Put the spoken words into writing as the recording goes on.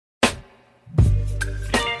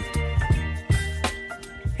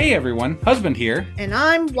Hey everyone, husband here. And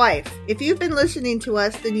I'm wife. If you've been listening to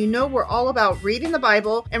us, then you know we're all about reading the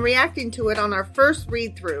Bible and reacting to it on our first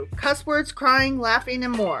read-through. Cuss words, crying, laughing,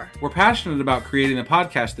 and more. We're passionate about creating a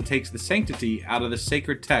podcast that takes the sanctity out of the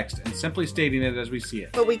sacred text and simply stating it as we see it.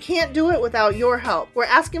 But we can't do it without your help. We're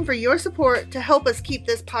asking for your support to help us keep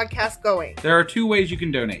this podcast going. There are two ways you can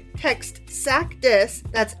donate. Text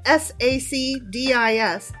SACDIS, that's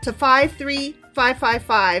SACDIS, to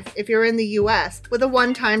 53555 if you're in the U.S. with a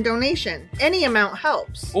one-time donation. Any amount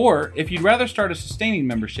helps. Or, if you'd rather start a sustaining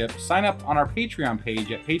membership, sign up on our Patreon page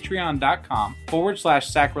at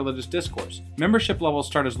patreon.com/sacrilegious discourse. Membership levels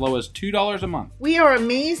start as low as $2 a month. We are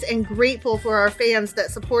amazed and grateful for our fans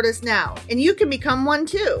that support us now, and you can become one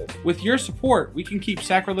too. With your support, we can keep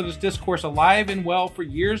Sacrilegious Discourse alive and well for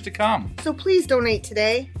years to come. So please donate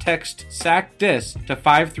today. Text SACDIS to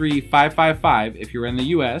 53555 if you're in the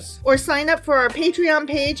U.S. Or sign up for our Patreon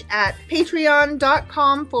page at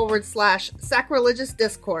patreon.com/sacrilegious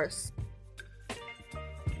discourse.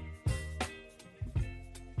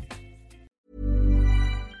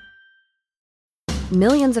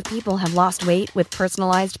 Millions of people have lost weight with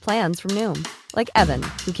personalized plans from Noom. Like Evan,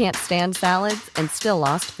 who can't stand salads and still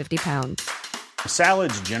lost 50 pounds.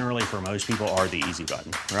 Salads generally for most people are the easy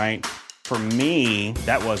button, right? For me,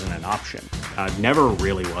 that wasn't an option. I never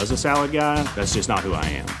really was a salad guy. That's just not who I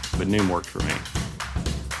am. But Noom worked for me.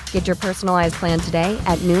 Get your personalized plan today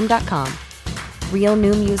at Noom.com. Real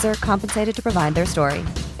Noom user compensated to provide their story.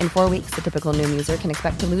 In 4 weeks, the typical Noom user can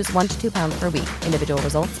expect to lose 1 to 2 pounds per week. Individual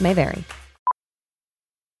results may vary.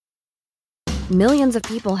 Millions of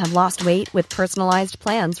people have lost weight with personalized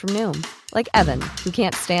plans from Noom. Like Evan, who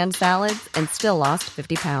can't stand salads and still lost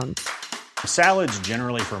 50 pounds. Salads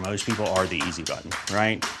generally for most people are the easy button,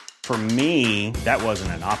 right? For me, that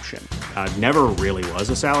wasn't an option. I never really was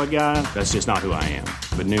a salad guy. That's just not who I am.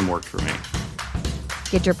 But Noom worked for me.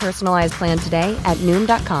 Get your personalized plan today at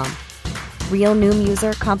Noom.com. Real Noom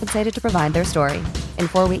user compensated to provide their story. In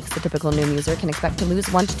 4 weeks, the typical Noom user can expect to lose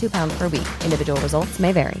 1 to 2 pounds per week. Individual results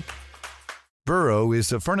may vary. Burrow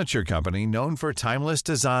is a furniture company known for timeless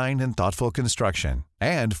design and thoughtful construction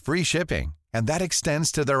and free shipping, and that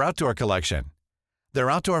extends to their outdoor collection.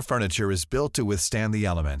 Their outdoor furniture is built to withstand the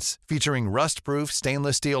elements, featuring rust-proof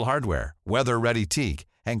stainless steel hardware, weather-ready teak,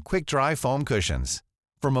 and quick-dry foam cushions.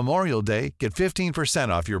 For Memorial Day, get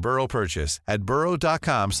 15% off your Burrow purchase at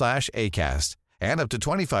burrow.com/acast, and up to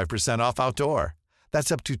 25% off outdoor.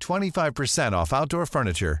 That's up to 25% off outdoor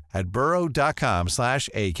furniture at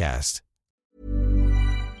burrow.com/acast.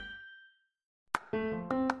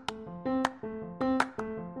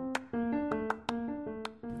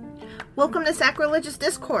 Welcome to Sacrilegious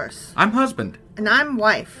Discourse. I'm husband. And I'm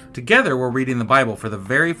wife. Together, we're reading the Bible for the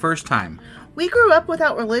very first time. We grew up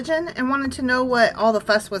without religion and wanted to know what all the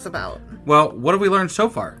fuss was about. Well, what have we learned so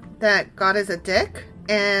far? That God is a dick,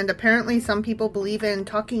 and apparently some people believe in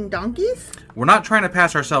talking donkeys? We're not trying to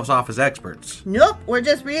pass ourselves off as experts. Nope, we're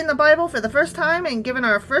just reading the Bible for the first time and giving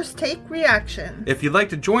our first take reaction. If you'd like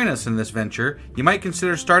to join us in this venture, you might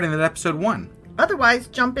consider starting at episode 1. Otherwise,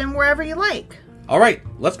 jump in wherever you like. All right,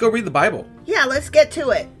 let's go read the Bible. Yeah, let's get to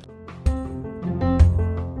it.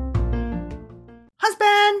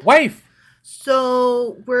 Husband! Wife!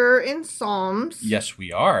 So, we're in Psalms. Yes,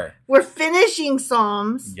 we are. We're finishing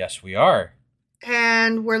Psalms. Yes, we are.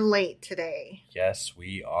 And we're late today. Yes,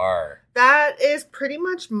 we are. That is pretty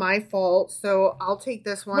much my fault, so I'll take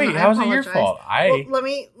this one. Wait, how's it your fault? Well, let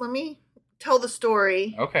me tell the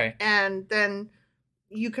story. Okay. And then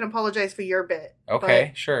you can apologize for your bit. Okay,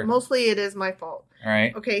 but sure. Mostly it is my fault. All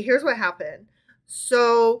right. Okay, here's what happened.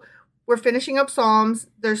 So we're finishing up Psalms.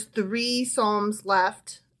 There's 3 Psalms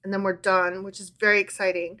left, and then we're done, which is very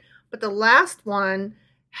exciting. But the last one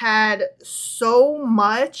had so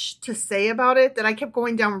much to say about it that I kept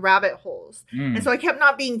going down rabbit holes. And so I kept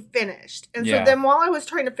not being finished. And so then while I was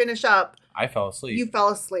trying to finish up, I fell asleep. You fell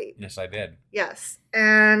asleep. Yes, I did. Yes.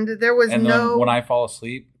 And there was and no... when I fall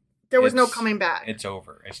asleep... There was no coming back. It's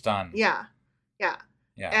over. It's done. Yeah.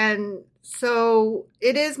 And so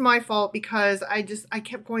it is my fault because I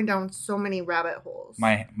kept going down so many rabbit holes.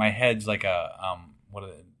 My head's like a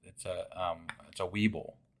it's a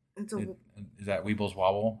weeble. Is that Weeble's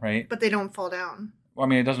wobble, right? But they don't fall down. Well, I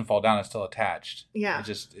mean, it doesn't fall down. It's still attached. Yeah. It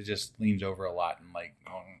just leans over a lot and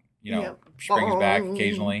springs back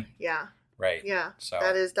occasionally. Yeah. Right. Yeah. So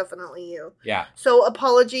that is definitely you. Yeah. So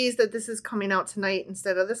apologies that this is coming out tonight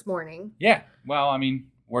instead of this morning. Yeah. Well, I mean,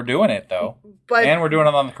 we're doing it though, and we're doing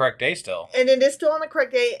it on the correct day still. And it is still on the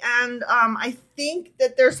correct day. And I think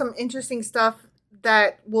that there's some interesting stuff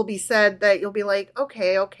that will be said that you'll be like,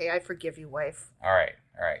 okay, I forgive you, wife. All right.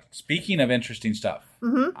 All right. Speaking of interesting stuff,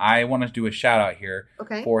 Mm-hmm. I want to do a shout out here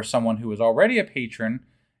for someone who was already a patron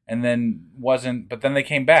and then wasn't, but then they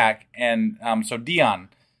came back. And so Dion,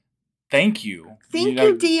 thank you. Thank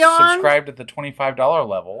you, Dion. Subscribed at the $25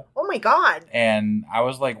 level. Oh my God. And I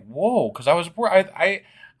was like, whoa, because I was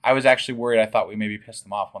I was actually worried. I thought we maybe pissed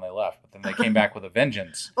them off when they left, but then they came back with a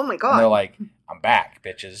vengeance. Oh my God. And they're like, I'm back,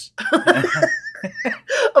 bitches.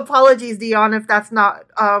 Apologies, Dion, if that's not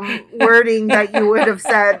wording that you would have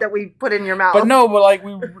said that we put in your mouth. But no, but like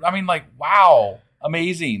wow,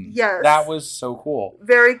 amazing. Yes. That was so cool.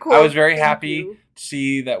 Very cool. I was very Thank happy you. to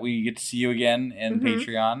see that we get to see you again in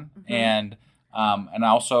Patreon. Mm-hmm. And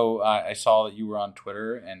also I saw that you were on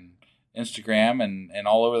Twitter and Instagram and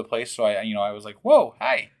all over the place. So I was like, whoa,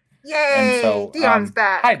 hi. Yay. And so, Dion's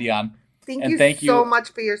back. Hi, Dion. Thank you so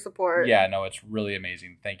much for your support. Yeah, no, it's really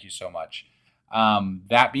amazing. Thank you so much.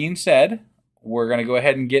 That being said, we're going to go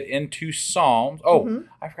ahead and get into Psalms. Oh,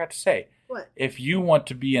 I forgot to say. What? If you want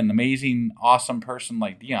to be an amazing, awesome person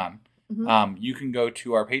like Dion, you can go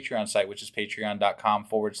to our Patreon site, which is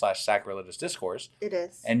patreon.com/sacrilegious discourse. It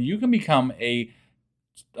is. And you can become a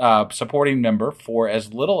supporting member for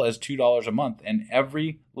as little as $2 a month. And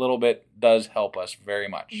every little bit does help us very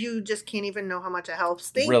much. You just can't even know how much it helps.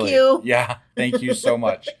 Thank really? you. Yeah, thank you so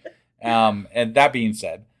much. And that being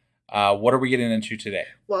said, what are we getting into today?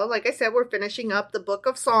 Well, like I said, we're finishing up the book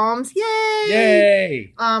of Psalms. Yay!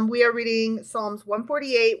 Yay! We are reading Psalms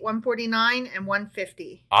 148, 149, and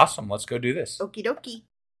 150. Awesome. Let's go do this. Okie dokie.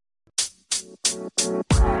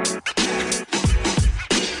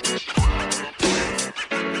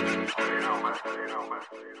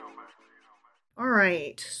 All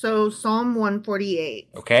right. So Psalm 148.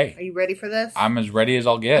 Okay. Are you ready for this? I'm as ready as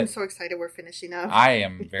I'll get. I'm so excited we're finishing up. I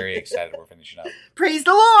am very excited we're finishing up. Praise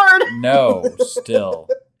the Lord! No, still.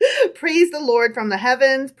 Praise the Lord from the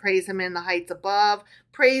heavens. Praise him in the heights above.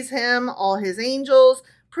 Praise him, all his angels.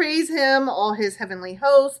 Praise him, all his heavenly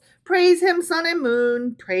hosts. Praise him, sun and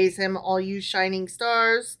moon. Praise him, all you shining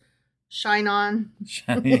stars. Shine on.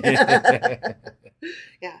 Yeah,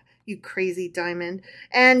 you crazy diamond.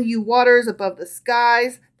 And you waters above the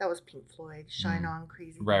skies. That was Pink Floyd. Shine on,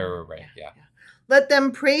 crazy diamond. Right. Yeah. Let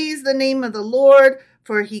them praise the name of the Lord,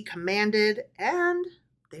 for he commanded, and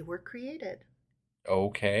they were created.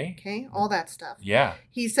 Okay, all that stuff. Yeah.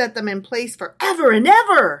 He set them in place forever and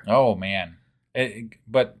ever. Oh, man.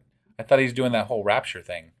 But I thought he's doing that whole rapture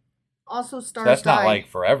thing. Also, stars that's die. Not like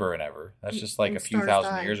forever and ever. That's just like a few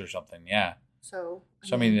thousand die. years or something. Yeah. So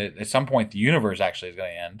I mean, at some point, the universe actually is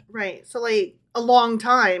going to end. Right. So, like, a long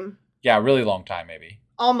time. Yeah, a really long time, maybe.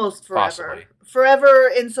 Almost forever. Possibly.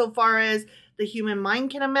 Forever insofar as the human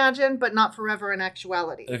mind can imagine, but not forever in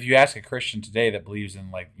actuality. If you ask a Christian today that believes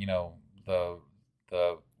in, like, the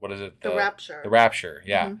what is it? The rapture. The rapture,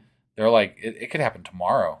 yeah. Mm-hmm. They're like, it could happen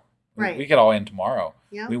tomorrow. Right. We could all end tomorrow.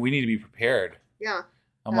 Yeah. We need to be prepared. Yeah.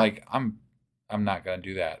 I'm like, I'm not going to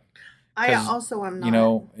do that. I also am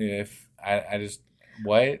not. If I just,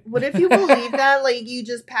 what? What if you believe that? Like, you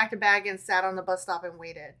just packed a bag and sat on the bus stop and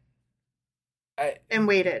waited. But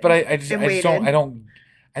I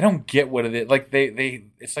don't get what it is. Like,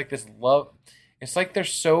 it's like this love. It's like they're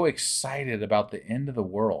so excited about the end of the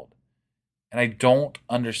world. And I don't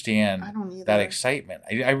understand that excitement.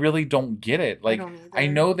 I really don't get it. Like, I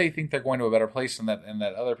know they think they're going to a better place and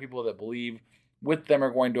that other people that believe with them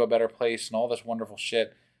are going to a better place and all this wonderful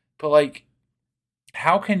shit. But, like,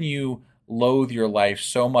 how can you loathe your life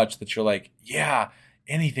so much that you're like, yeah,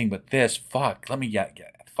 anything but this, fuck, let me get the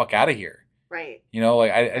fuck out of here. Right.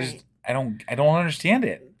 Like, I don't understand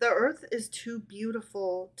it. The earth is too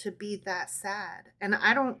beautiful to be that sad. And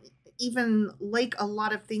I don't even like a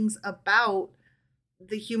lot of things about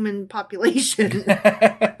the human population.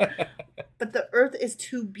 But the earth is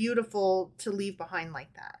too beautiful to leave behind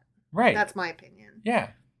like that. Right. That's my opinion.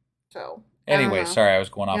 Yeah. So anyway, sorry, I was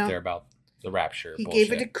going off there about the rapture. He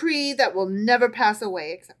gave a decree that will never pass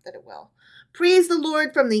away, except that it will. Praise the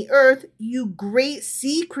Lord from the earth, you great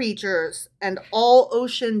sea creatures and all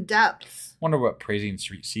ocean depths. Wonder what praising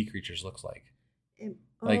sea creatures looks like.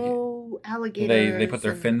 Alligators. They put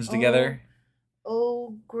their fins together.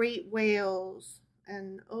 Oh, great whales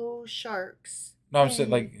and sharks. No, I'm saying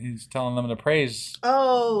like he's telling them to praise.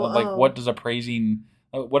 What does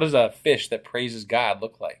what does a fish that praises God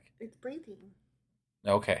look like? It's breathing.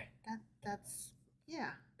 Okay.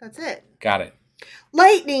 That's it. Got it.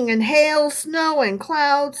 Lightning and hail, snow and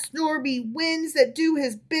clouds, stormy winds that do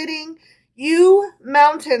his bidding. You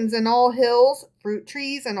mountains and all hills, fruit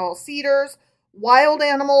trees and all cedars, wild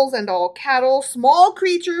animals and all cattle, small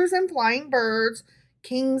creatures and flying birds,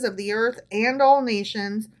 kings of the earth and all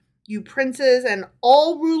nations, you princes and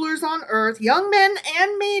all rulers on earth, young men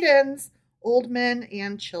and maidens, old men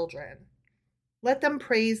and children. Let them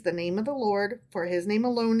praise the name of the Lord, for his name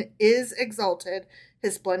alone is exalted.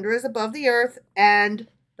 His splendor is above the earth and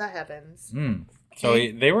the heavens. So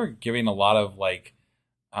they were giving a lot of like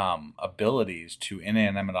abilities to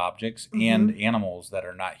inanimate objects and animals that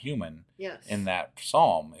are not human. Yes. In that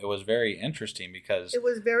psalm, it was very interesting because it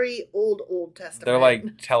was very Old Testament. They're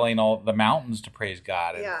like telling all the mountains to praise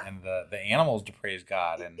God and the animals to praise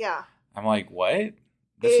God, and I'm like, what?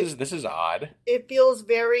 This is odd. It feels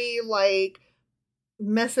very like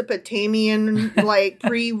Mesopotamian, like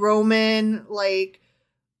pre-Roman, like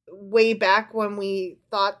way back when we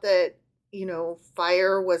thought that, you know,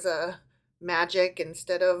 fire was a magic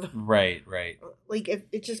instead of right. Like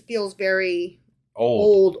it just feels very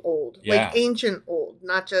old. Yeah. Like ancient old,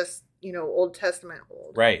 not just, you know, Old Testament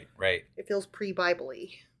old. Right. It feels pre-Bible-y.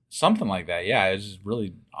 Something like that. Yeah, it's just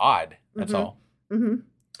really odd. That's all. Mm-hmm.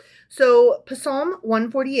 So Psalm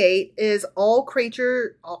 148 is all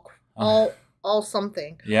creature, all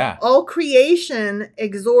something. Yeah. All creation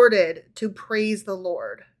exhorted to praise the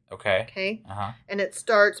Lord. Okay. And it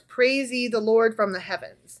starts, praise ye the Lord from the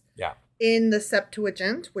heavens. Yeah. In the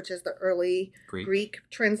Septuagint, which is the early Greek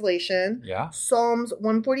translation, yeah, Psalms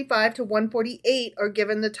 145 to 148 are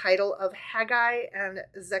given the title of Haggai and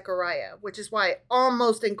Zechariah, which is why I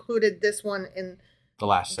almost included this one in the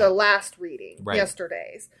last reading,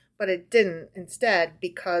 yesterday's. But it didn't instead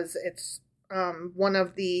because it's one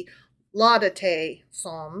of the Laudate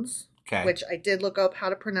Psalms, which I did look up how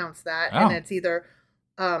to pronounce that. And it's either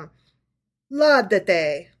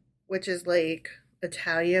Laudate, which is like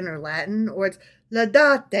Italian or Latin, or it's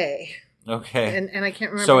Laudate. Okay. And I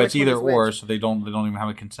can't remember. So it's either or, which. So they don't even have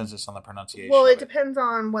a consensus on the pronunciation. Well, it depends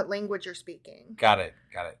on what language you're speaking. Got it.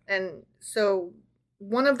 And so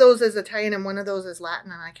one of those is Italian and one of those is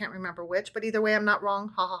Latin, and I can't remember which, but either way I'm not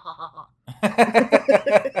wrong. Ha ha ha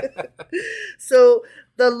ha. So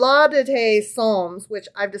the Laudate Psalms, which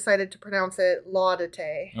I've decided to pronounce it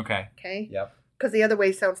Laudate. Okay. Yep. Because the other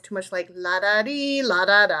way sounds too much like la da dee, la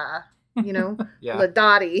da da. You know, yeah.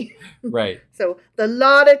 Ladati. Right. So the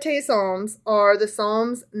Laudate Psalms are the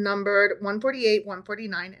Psalms numbered 148,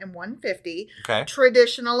 149, and 150. Okay.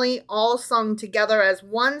 Traditionally all sung together as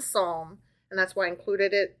one psalm, and that's why I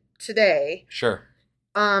included it today. Sure.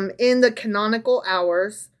 In the canonical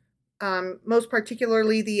hours, most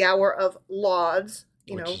particularly the hour of lauds,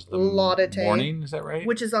 laudate. Morning, is that right?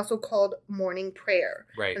 Which is also called morning prayer.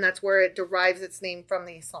 Right. And that's where it derives its name from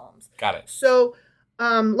these psalms. Got it. So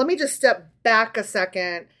let me just step back a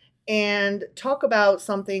second and talk about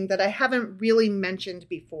something that I haven't really mentioned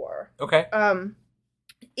before. Okay.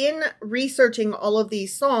 In researching all of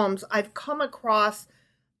these psalms, I've come across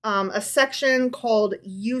a section called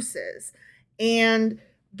uses. And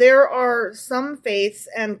there are some faiths,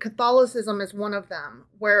 and Catholicism is one of them,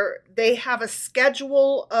 where they have a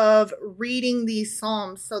schedule of reading these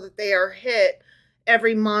psalms so that they are hit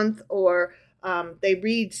every month, or they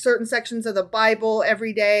read certain sections of the Bible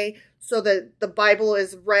every day so that the Bible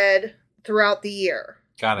is read throughout the year.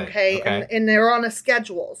 Got it. Okay. And they're on a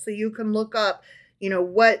schedule. So you can look up,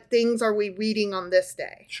 what things are we reading on this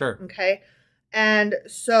day? Sure. Okay. And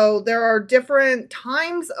so there are different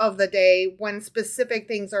times of the day when specific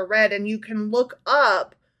things are read, and you can look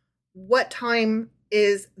up what time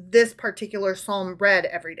is this particular psalm read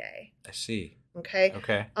every day. I see. Okay.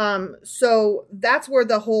 Okay. So that's where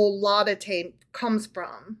the whole laudate comes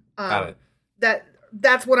from. Got it.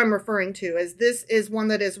 That's what I'm referring to, is this is one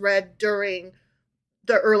that is read during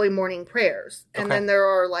the early morning prayers. And then there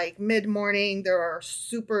are like mid-morning, there are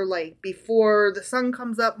super like before the sun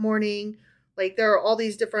comes up morning. Like there are all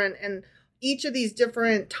these different, and each of these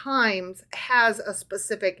different times has a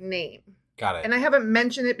specific name. Got it. And I haven't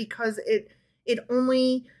mentioned it because it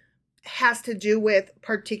only has to do with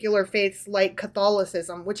particular faiths like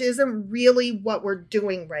Catholicism, which isn't really what we're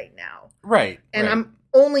doing right now. Right. And right. I'm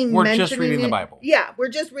only we're mentioning just reading the Bible. Yeah, we're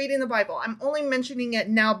just reading the Bible. I'm only mentioning it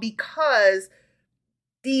now because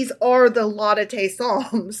these are the Laudate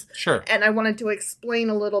Psalms. Sure. And I wanted to explain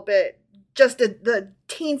a little bit, just the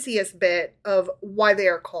teensiest bit of why they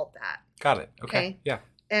are called that. Got it. Okay. Yeah.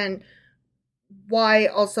 And why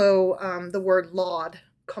also the word laud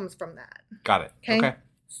comes from that. Got it. Okay.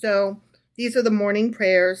 So these are the morning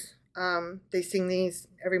prayers. They sing these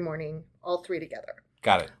every morning, all three together.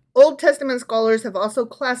 Got it. Old Testament scholars have also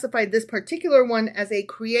classified this particular one as a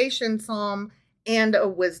creation psalm and a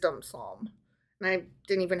wisdom psalm. And I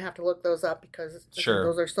didn't even have to look those up because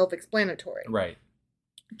those are self-explanatory. Right.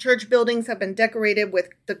 Church buildings have been decorated with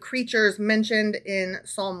the creatures mentioned in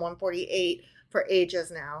Psalm 148 for ages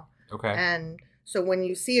now. Okay. And So when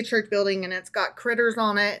you see a church building and it's got critters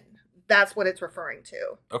on it, that's what it's referring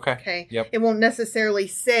to. Okay. Okay. Yep. It won't necessarily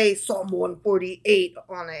say Psalm 148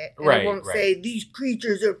 on it. And Right. It won't say these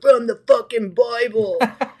creatures are from the fucking Bible.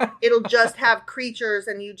 It'll just have creatures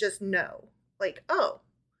and you just know. Like, oh.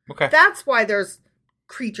 Okay. That's why there's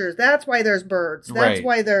creatures. That's why there's birds. That's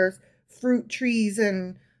why there's fruit trees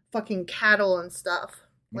and fucking cattle and stuff.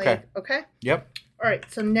 Like, okay? Yep. All right.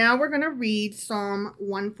 So now we're going to read Psalm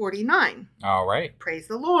 149. All right. Praise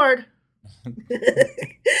the Lord.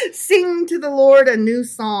 Sing to the Lord a new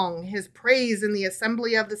song, his praise in the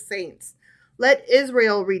assembly of the saints. Let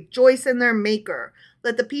Israel rejoice in their maker.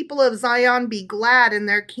 Let the people of Zion be glad in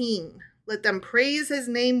their king. Let them praise his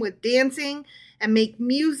name with dancing and make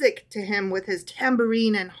music to him with his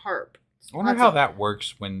tambourine and harp. I wonder how that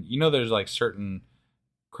works when, there's like certain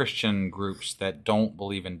Christian groups that don't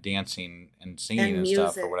believe in dancing and singing and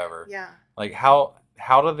stuff or whatever. Yeah. Like how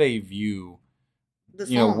do they view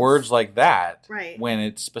words like that, right, when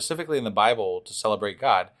it's specifically in the Bible to celebrate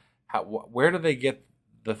God? Where do they get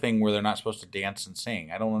the thing where they're not supposed to dance and sing?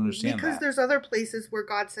 I don't understand because there's other places where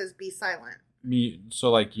God says be silent. So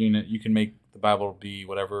like you can make the Bible be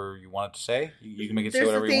whatever you want it to say. You can make it say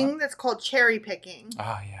whatever you want. There's a thing that's called cherry picking.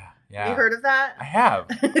 Oh yeah. You heard of that? I have.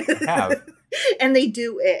 And they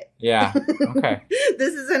do it. Yeah. Okay.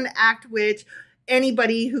 This is an act which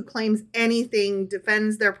anybody who claims anything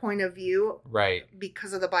defends their point of view, right,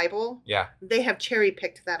 because of the Bible. Yeah. They have cherry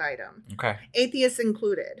picked that item. Okay. Atheists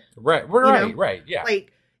included. Right. We're right. Right. Yeah.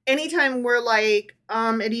 Like anytime we're like,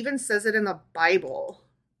 it even says it in the Bible.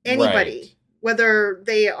 Anybody, whether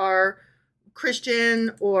they are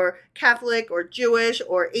Christian or Catholic or Jewish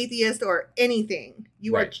or atheist or anything,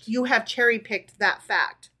 you have cherry picked that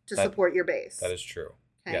fact to support your base. That is true.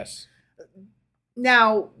 Okay? Yes.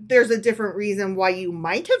 Now, there's a different reason why you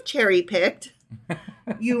might have cherry picked.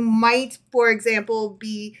 You might, for example,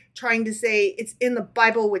 be trying to say it's in the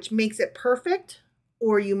Bible, which makes it perfect.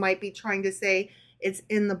 Or you might be trying to say it's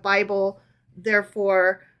in the Bible,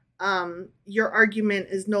 therefore your argument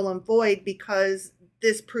is null and void because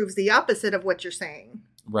this proves the opposite of what you're saying.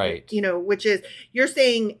 Right. Which is you're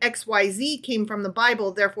saying XYZ came from the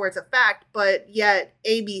Bible, therefore it's a fact, but yet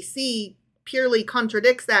ABC purely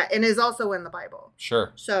contradicts that and is also in the Bible.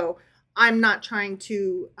 Sure. So I'm not trying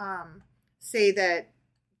to say that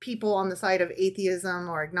people on the side of atheism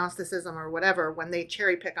or agnosticism or whatever, when they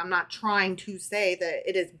cherry pick, I'm not trying to say that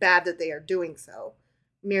it is bad that they are doing so,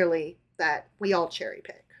 merely that we all cherry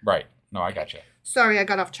pick. Right. No, I got you. Sorry, I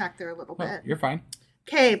got off track there a little bit. You're fine.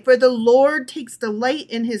 Okay, for the Lord takes delight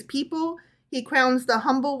in his people. He crowns the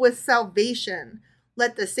humble with salvation.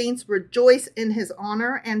 Let the saints rejoice in his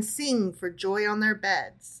honor and sing for joy on their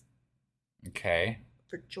beds. Okay.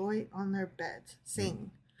 For joy on their beds. Sing.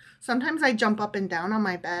 Sometimes I jump up and down on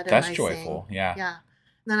my bed and That's I joyful. sing. Yeah. Yeah.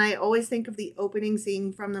 And then I always think of the opening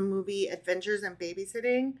scene from the movie Adventures in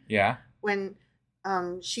Babysitting. Yeah. When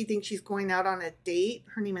she thinks she's going out on a date.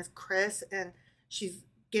 Her name is Chris, and she's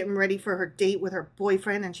getting ready for her date with her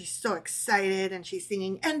boyfriend, and she's so excited, and she's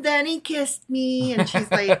singing, and then he kissed me, and she's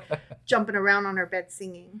like jumping around on her bed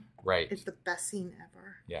singing. Right. It's the best scene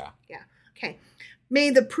ever. Yeah. Yeah. Okay.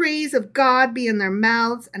 May the praise of God be in their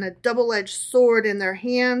mouths and a double-edged sword in their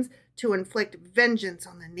hands to inflict vengeance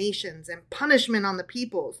on the nations and punishment on the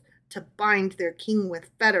peoples, to bind their king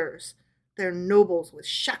with fetters, their nobles with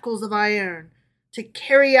shackles of iron, to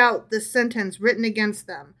carry out the sentence written against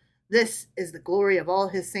them. This is the glory of all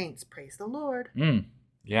his saints. Praise the Lord.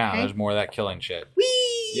 Yeah, okay? There's more of that killing shit.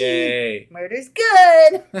 Whee! Yay! Murder's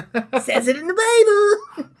good. Says it in the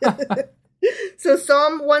Bible. So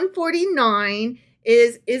Psalm 149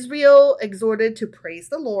 is Israel exhorted to praise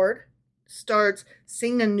the Lord. Starts,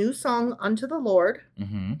 sing a new song unto the Lord.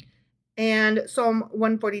 Mm-hmm. And Psalm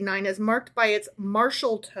 149 is marked by its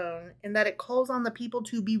martial tone in that it calls on the people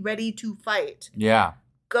to be ready to fight. Yeah.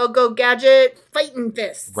 Go, go, gadget, fighting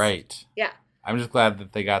fists. Right. Yeah. I'm just glad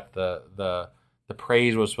that they got the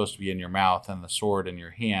praise was supposed to be in your mouth and the sword in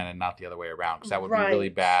your hand and not the other way around, because that would be really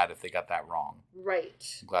bad if they got that wrong.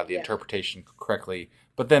 Right. I'm glad the interpretation correctly.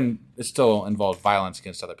 But then it still involved violence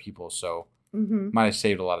against other people, so might have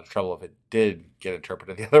saved a lot of trouble if it did get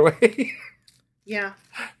interpreted the other way. Yeah.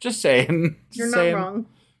 Just saying. You're not wrong.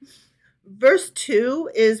 Verse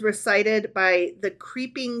 2 is recited by the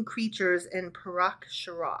creeping creatures in Parak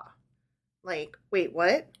Shirah. Like, wait,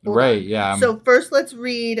 what? Hold on. Yeah. So first let's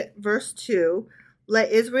read verse 2.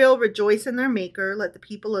 Let Israel rejoice in their maker. Let the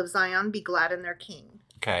people of Zion be glad in their king.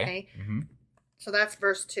 Okay. Mm-hmm. So that's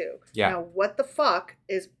verse 2. Yeah. Now, what the fuck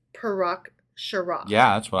is Parak Shirah?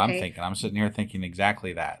 Yeah, that's what I'm thinking. I'm sitting here thinking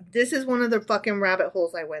exactly that. This is one of the fucking rabbit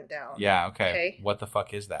holes I went down. Yeah, okay. What the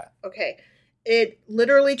fuck is that? Okay. It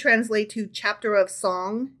literally translates to chapter of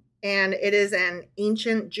song, and it is an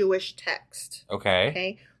ancient Jewish text.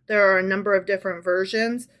 Okay. There are a number of different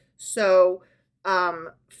versions. So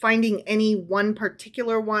finding any one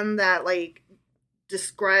particular one that like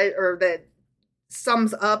describe or that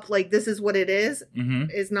sums up like this is what it is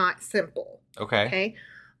not simple. Okay.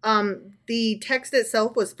 The text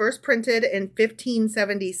itself was first printed in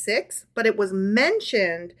 1576, but it was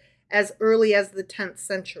mentioned as early as the 10th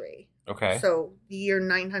century. Okay. So the year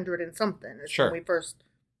 900 and something is when we first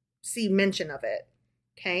see mention of it.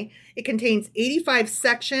 Okay. It contains 85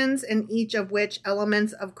 sections, in each of which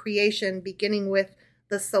elements of creation, beginning with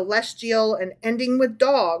the celestial and ending with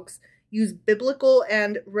dogs, use biblical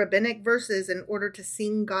and rabbinic verses in order to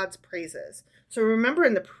sing God's praises. So remember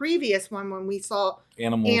in the previous one when we saw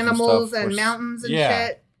animals and mountains and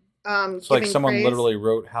shit. So like someone literally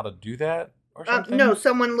wrote how to do that or something? No,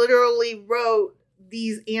 someone literally wrote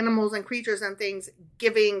these animals and creatures and things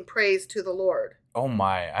giving praise to the Lord. Oh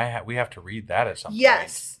my, we have to read that at some point.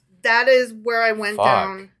 Yes, that is where I went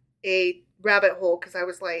down a rabbit hole because I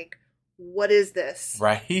was like, what is this?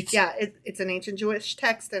 Right? Yeah, it's an ancient Jewish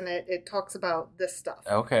text and it talks about this stuff.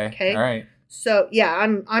 Okay. All right. So yeah,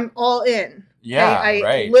 I'm all in. Yeah,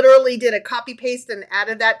 I literally did a copy paste and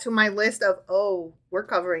added that to my list of, we're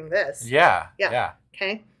covering this. Yeah.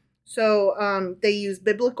 Okay. So they use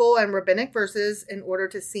biblical and rabbinic verses in order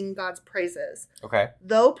to sing God's praises. Okay.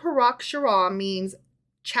 Though Parak Shirah means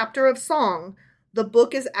chapter of song, the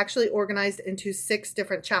book is actually organized into 6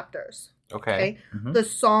 different chapters. Okay. The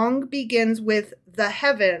song begins with the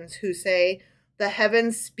heavens, who say, the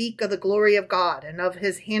heavens speak of the glory of God and of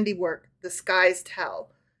his handiwork, the skies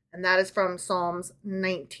tell. And that is from Psalms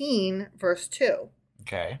 19, verse 2.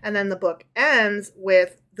 Okay. And then the book ends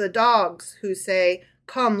with the dogs, who say,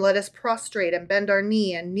 come, let us prostrate and bend our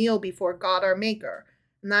knee and kneel before God our Maker.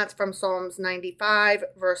 And that's from Psalms 95,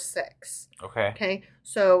 verse 6. Okay.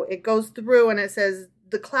 So it goes through and it says,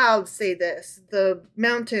 the clouds say this, the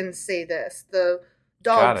mountains say this, the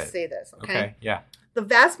dogs say this. Okay. Yeah. The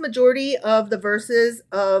vast majority of the verses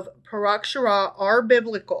of Parak Shirah are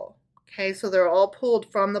biblical. Okay. So they're all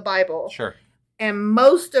pulled from the Bible. Sure. And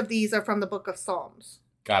most of these are from the book of Psalms.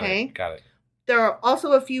 Got it. There are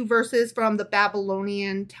also a few verses from the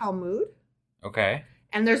Babylonian Talmud. Okay.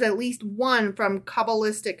 And there's at least one from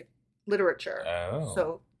Kabbalistic literature. Oh.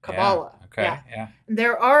 So Kabbalah. Yeah. Okay. Yeah. And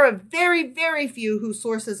there are a very, very few whose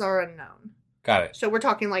sources are unknown. Got it. So we're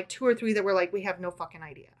talking like 2 or 3 that we're like, we have no fucking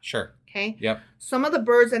idea. Sure. Okay. Yep. Some of the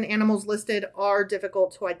birds and animals listed are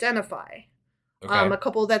difficult to identify. Okay. A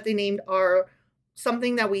couple that they named are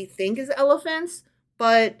something that we think is elephants,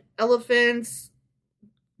 but elephants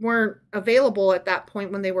weren't available at that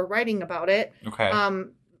point when they were writing about it. Okay.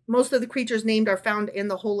 Most of the creatures named are found in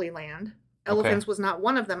the Holy Land. Elephants was not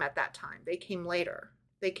one of them at that time. They came later.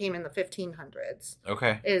 They came in the 1500s.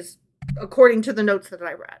 Okay. Is according to the notes that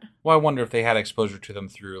I read. Well, I wonder if they had exposure to them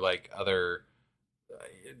through like other,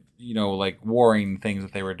 like warring things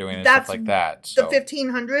that they were doing and stuff like that. So. The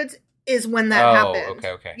 1500s is when that happened.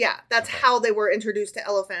 Okay. Yeah, that's how they were introduced to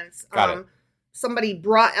elephants. Got it. Somebody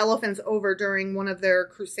brought elephants over during one of their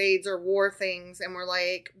crusades or war things and were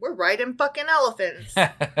like, we're riding fucking elephants.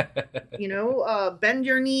 Bend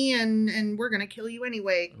your knee and we're going to kill you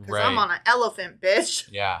anyway because I'm on an elephant, bitch.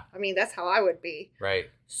 Yeah. I mean, that's how I would be. Right.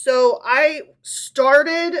 So I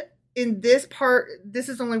started in this part. This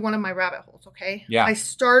is only one of my rabbit holes, okay? Yeah. I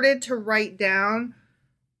started to write down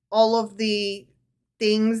all of the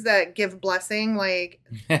things that give blessing, like...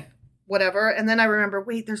 whatever. And then I remember,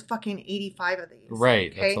 wait, there's fucking 85 of these.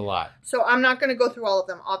 Right. Okay? That's a lot. So I'm not going to go through all of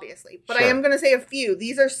them, obviously. But Sure. I am going to say a few.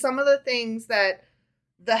 These are some of the things that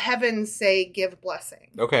the heavens say give blessing.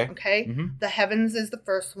 Okay. Okay? Mm-hmm. The heavens is the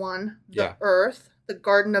first one. The earth, the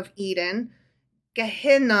Garden of Eden.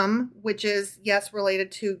 Gehinnom, which is, yes,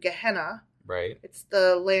 related to Gehenna. Right. It's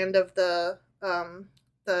the land of the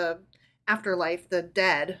afterlife, the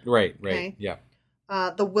dead. Right. Okay? Yeah.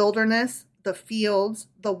 The wilderness, the fields,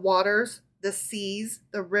 the waters, the seas,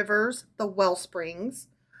 the rivers, the well springs,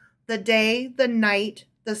 the day, the night,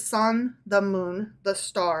 the sun, the moon, the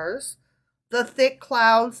stars, the thick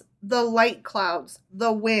clouds, the light clouds,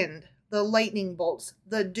 the wind, the lightning bolts,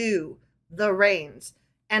 the dew, the rains,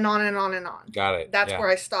 and on and on and on. Got it. That's where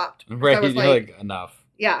I stopped. Right. I was like enough.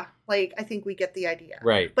 Yeah. Like, I think we get the idea.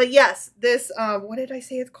 Right. But yes, this, what did I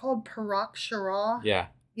say it's called? Parak Shirah? Yeah.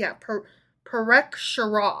 Yeah. Parak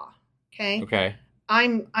Shirah. Okay.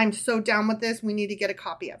 I'm so down with this. We need to get a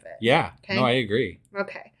copy of it. Yeah. Okay? No, I agree.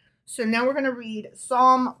 Okay. So now we're going to read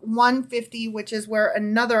Psalm 150, which is where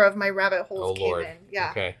another of my rabbit holes came in.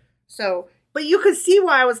 Yeah. Okay. So But you could see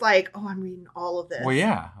why I was like, oh, I'm reading all of this. Well,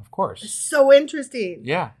 yeah, of It's course. so interesting.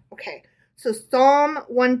 Yeah. Okay. So Psalm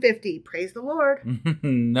 150. Praise the Lord.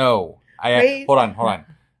 No. Praise- Hold on.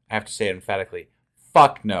 I have to say it emphatically.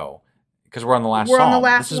 Fuck no. Because we're on the last We're psalm. on the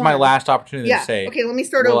last This is my one. last opportunity to say. Okay, let me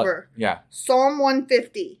start over. Yeah. Psalm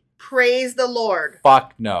 150. Praise the Lord.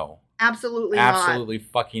 Fuck no. Absolutely not. Absolutely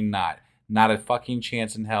fucking not. Not a fucking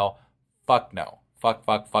chance in hell. Fuck no.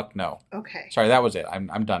 Fuck no. Okay. Sorry, that was it.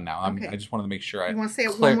 I'm done now. Okay. I just wanted to make sure You want to say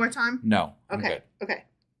it one more time? No. I'm Okay. good. Okay.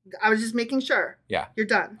 I was just making sure. Yeah. You're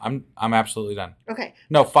done. I'm absolutely done. Okay.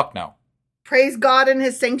 No, fuck no. Praise God in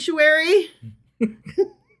his sanctuary.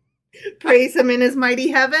 Praise him in his mighty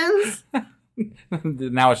heavens.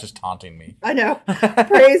 Now it's just taunting me. I know.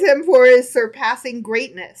 Praise him for his surpassing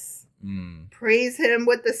greatness. Mm. Praise him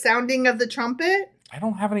with the sounding of the trumpet. I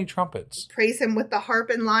don't have any trumpets. Praise him with the harp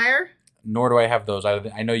and lyre. Nor do I have those.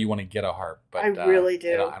 I know you want to get a harp, but I really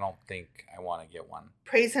do. I don't think I want to get one.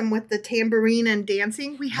 Praise him with the tambourine and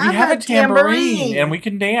dancing. We We have have a a tambourine and we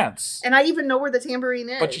can dance. And I even know where the tambourine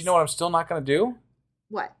is. But you know what I'm still not going to do?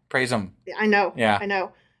 What? Praise him. I know. Yeah. I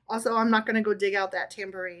know. Also, I'm not going to go dig out that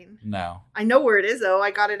tambourine. No. I know where it is, though.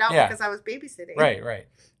 I got it out Yeah. because I was babysitting. Right.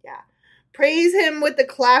 Yeah. Praise him with the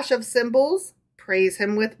clash of cymbals. Praise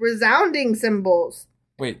him with resounding cymbals.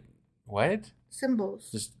 Wait, what?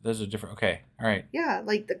 Cymbals. Those are different. Okay, all right. Yeah,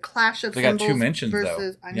 like the clash of They cymbals. got two mentions,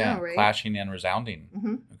 versus, though. I know, right? Clashing and resounding.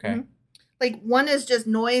 Mm-hmm. Okay. Mm-hmm. Like one is just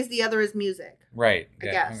noise, the other is music. Right. I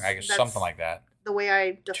Yeah, guess. I guess That's something like that. The way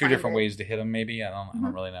I define Two different it. ways to hit them, maybe. I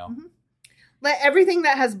don't really know. Mm-hmm. Let everything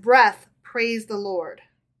that has breath praise the Lord.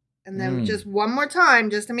 And then just one more time,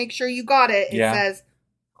 just to make sure you got it, it says,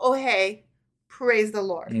 oh, hey, praise the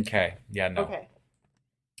Lord. Okay. Yeah, no. Okay.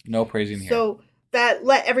 No praising here. So that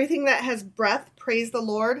let everything that has breath praise the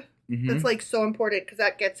Lord. Mhm. That's like so important because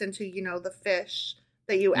that gets into, the fish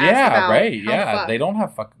that you asked about. Right. How Yeah, fuck. they don't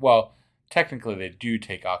have well, technically they do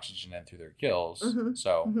take oxygen in through their gills. Mhm.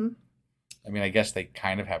 So, Mhm. I mean, I guess they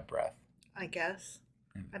kind of have breath. I guess.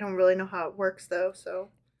 I don't really know how it works though. So,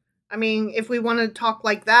 I mean, if we want to talk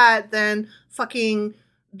like that, then fucking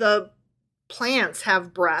the plants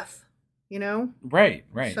have breath, Right.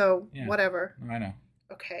 So, Yeah. whatever. I know.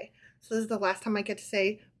 Okay. So, this is the last time I get to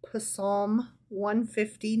say Psalm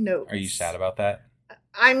 150 notes. Are you sad about that?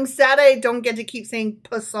 I'm sad I don't get to keep saying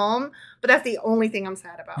Psalm, but that's the only thing I'm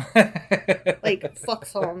sad about. Like, fuck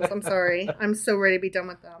Psalms. I'm sorry. I'm so ready to be done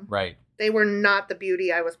with them. Right. They were not the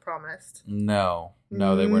beauty I was promised. No,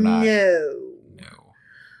 they were not. No.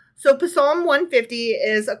 So Psalm 150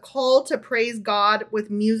 is a call to praise God with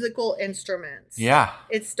musical instruments. Yeah.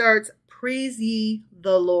 It starts, praise ye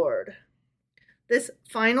the Lord. This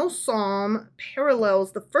final psalm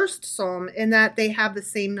parallels the first psalm in that they have the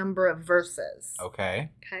same number of verses.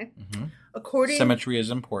 Okay. Okay. Mm-hmm. Symmetry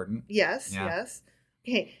is important. Yes, yes.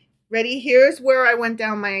 Okay, ready? Here's where I went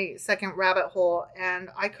down my second rabbit hole, and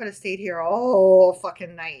I could have stayed here all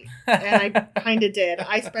fucking night. And I kind of did.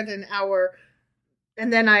 I spent an hour,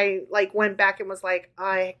 and then I went back and was like,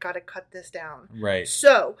 I got to cut this down. Right.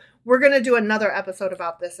 So we're going to do another episode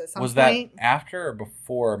about this at some point. Was that after or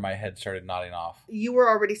before my head started nodding off? You were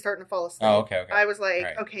already starting to fall asleep. Oh, okay. I was like,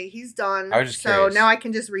 okay, he's done. I was just so curious. now I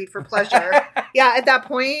can just read for pleasure. Yeah, at that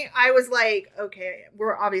point, I was like, okay,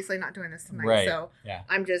 we're obviously not doing this tonight. Right. So yeah.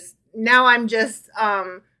 I'm just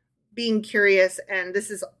being curious, and this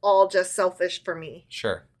is all just selfish for me.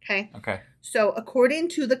 Sure. Okay. So according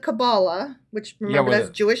to the Kabbalah, which remember that's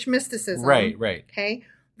Jewish mysticism. Right. Okay.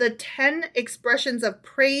 The 10 expressions of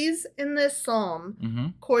praise in this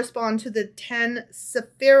psalm correspond to the 10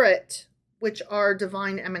 sephirot, which are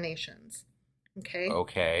divine emanations.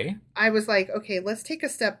 Okay. I was like, okay, let's take a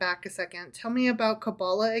step back a second. Tell me about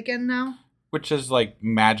Kabbalah again now. Which is like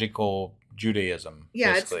magical Judaism,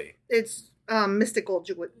 basically. It's mystical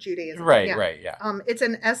Judaism. Right, yeah. It's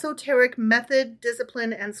an esoteric method,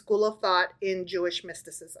 discipline, and school of thought in Jewish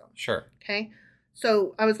mysticism. Sure. Okay.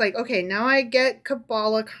 So I was like, okay, now I get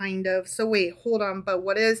Kabbalah kind of. So wait, hold on. But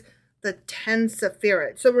what is the 10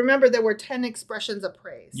 sephirot? So remember, there were 10 expressions of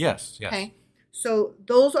praise. Yes. Okay. So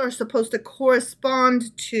those are supposed to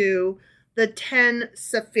correspond to the 10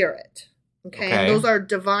 sephirot. Okay. And those are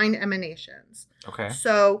divine emanations. Okay.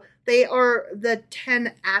 So they are the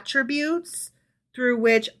 10 attributes through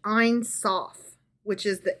which Ein Sof, which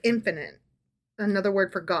is the infinite, another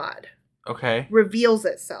word for God. Okay. Reveals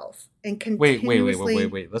itself and continuously...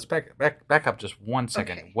 Wait. Let's back up just 1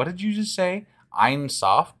 second. Okay. What did you just say? Ein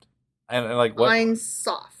Soft? And like what? Ein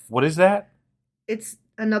Sof. What is that? It's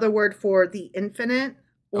another word for the infinite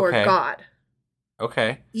or God.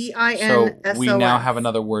 Okay. EINSOF. So we now have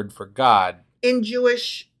another word for God. In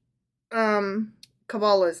Jewish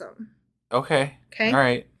Kabbalism. Okay. Okay. All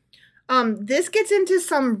right. This gets into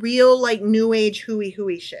some real like new age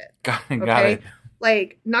hooey shit. Got Okay? it.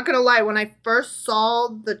 Like, not gonna lie, when I first saw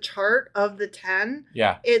the chart of the 10,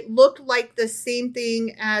 Yeah. it looked like the same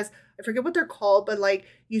thing as, I forget what they're called, but like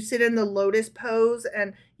you sit in the lotus pose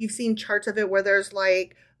and you've seen charts of it where there's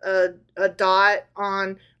like a dot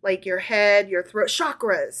on like your head, your throat,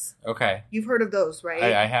 chakras. Okay. You've heard of those, right?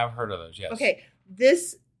 I have heard of those, yes. Okay.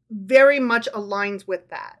 This very much aligns with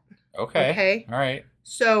that. Okay. All right.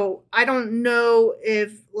 So I don't know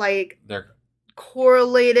if like They're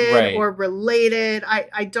correlated or related.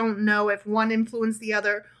 I don't know if one influenced the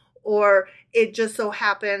other, or it just so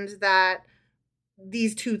happened that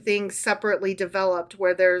these two things separately developed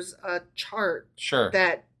where there's a chart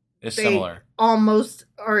that is similar. Almost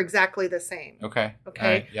are exactly the same. Okay. Okay.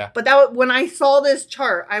 All right. Yeah. But when I saw this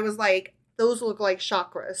chart, I was like, those look like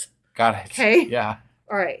chakras. Got it. Okay. Yeah.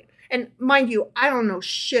 All right. And mind you, I don't know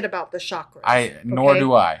shit about the chakras. Nor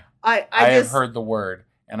do I. I have heard the word,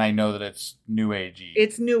 and I know that it's new agey.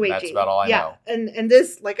 It's new agey. That's about all I know. And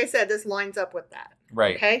this, like I said, this lines up with that.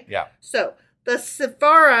 Right. Okay. Yeah. So the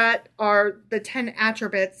Sephirat are the 10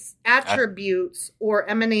 attributes or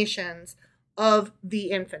emanations of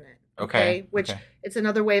the infinite. Okay. Which it's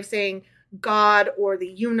another way of saying God or the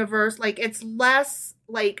universe. Like, it's less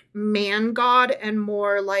like man God and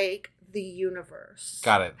more like the universe.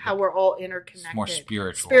 Got it. How we're all interconnected. It's more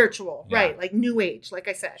spiritual. Spiritual, yeah. right. Like new age, like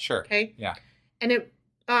I said. Sure. Okay. Yeah. And it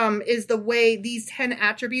is the way these 10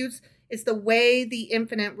 attributes is the way the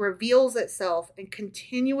infinite reveals itself and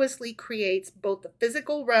continuously creates both the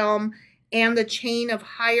physical realm and the chain of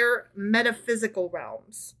higher metaphysical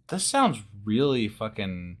realms. This sounds really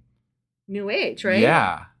fucking new age, right?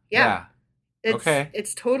 Yeah. Yeah.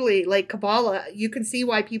 It's totally like Kabbalah. You can see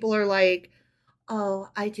why people are like, oh,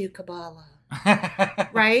 I do Kabbalah.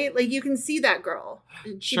 Right? Like, you can see that girl.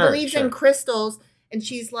 She believes in crystals, and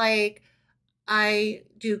she's like, I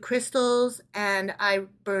do crystals and I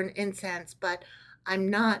burn incense, but I'm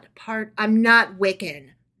not Wiccan.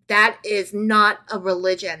 That is not a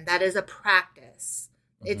religion. That is a practice.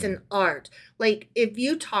 Mm-hmm. It's an art. Like, if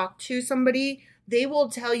you talk to somebody, they will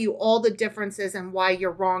tell you all the differences and why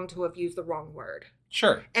you're wrong to have used the wrong word.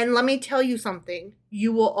 Sure. And let me tell you something.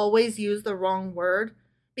 You will always use the wrong word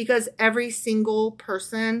because every single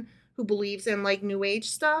person who believes in like new age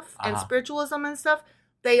stuff and spiritualism and stuff,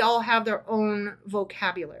 they all have their own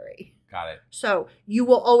vocabulary. Got it. So you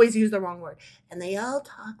will always use the wrong word. And they all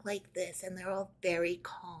talk like this and they're all very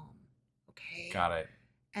calm. Okay. Got it.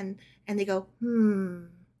 And they go, when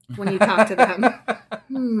you talk to them.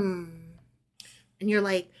 And you're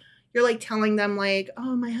like telling them like,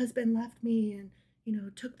 oh, my husband left me and, you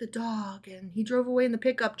know, took the dog and he drove away in the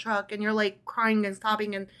pickup truck, and you're like crying and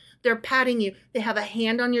sobbing and they're patting you. They have a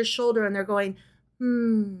hand on your shoulder and they're going,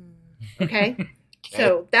 Okay.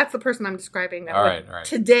 So that's the person I'm describing that would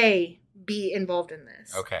today be involved in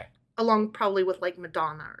this. Okay. Along probably with like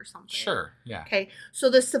Madonna or something. Sure. Yeah. Okay. So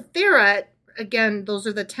the Sephirat, again, those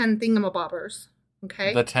are the 10 thingamabobbers.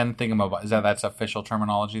 Okay. The 10 thingamabobbers. That's official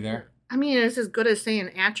terminology there? I mean, it's as good as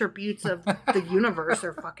saying attributes of the universe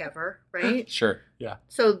or fuck ever, right? Sure, yeah.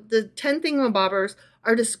 So the 10 thingamabobbers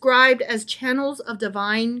are described as channels of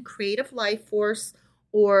divine creative life force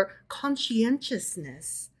or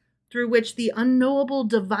conscientiousness through which the unknowable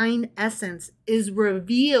divine essence is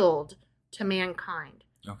revealed to mankind.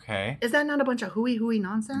 Okay. Is that not a bunch of hooey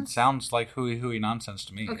nonsense? It sounds like hooey nonsense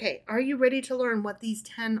to me. Okay, are you ready to learn what these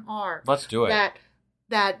 10 are? Let's do it.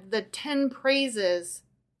 That the 10 praises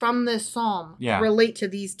from this psalm relate to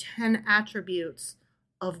these 10 attributes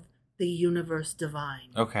of the universe divine.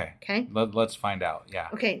 Okay. Okay? Let's find out. Yeah.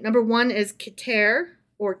 Okay, number 1 is Keter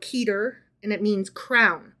or Keter, and it means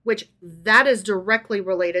crown, which that is directly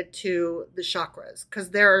related to the chakras, because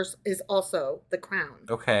theirs is also the crown.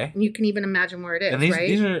 Okay. And you can even imagine where it is, and these, right?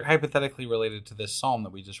 These are hypothetically related to this psalm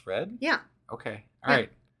that we just read? Yeah. Okay. All right.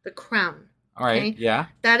 The crown. All right. Okay? Yeah.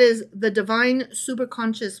 That is the divine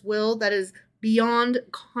superconscious will that is beyond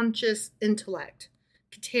conscious intellect.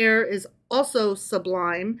 Keter is also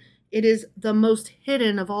sublime. It is the most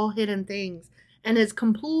hidden of all hidden things and is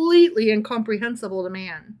completely incomprehensible to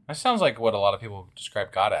man. That sounds like what a lot of people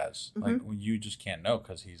describe God as. Mm-hmm. Like, you just can't know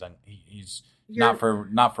because he's not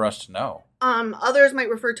for us to know. Others might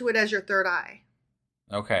refer to it as your third eye.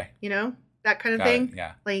 Okay. You know, that kind of Got thing. It,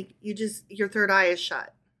 yeah. Like your third eye is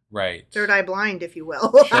shut. Right. Third eye blind, if you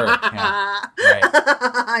will. Sure. Yeah. Right.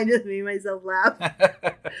 I just made myself laugh.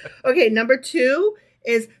 Okay, number 2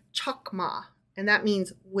 is chakma, and that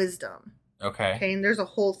means wisdom. Okay. Okay, and there's a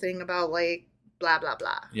whole thing about like blah, blah,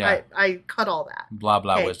 blah. Yeah. I cut all that. Blah,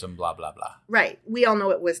 blah, wisdom, blah, blah, blah. Right. We all know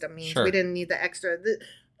what wisdom means. Sure. We didn't need the extra.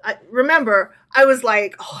 remember, I was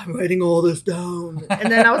like, oh, I'm writing all this down.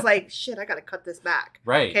 And then I was like, shit, I got to cut this back.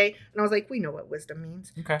 Right. Okay. And I was like, we know what wisdom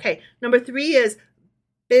means. Okay. Number 3 is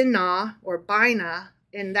bina or bina,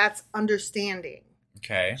 and that's understanding.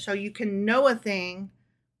 Okay. So you can know a thing,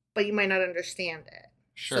 but you might not understand it.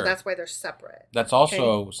 Sure. So that's why they're separate. That's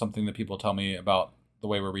also something that people tell me about the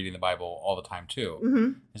way we're reading the Bible all the time too.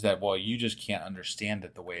 Mm-hmm. Is that, well, you just can't understand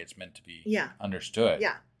it the way it's meant to be understood.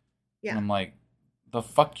 Yeah. And I'm like, the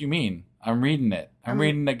fuck you mean? I'm reading it. I'm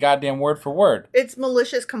reading the goddamn word for word. It's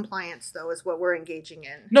malicious compliance, though, is what we're engaging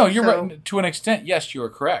in. No, you're right. To an extent, yes, you are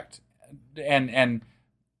correct. And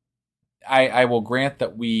I will grant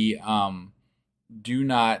that we do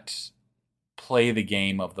not play the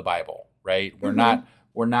game of the Bible, right?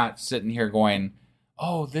 We're not sitting here going,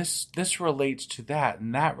 oh, this relates to that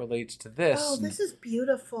and that relates to this. Oh, this is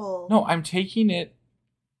beautiful. No, I'm taking it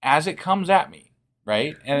as it comes at me,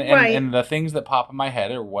 right? And the things that pop in my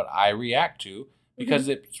head are what I react to because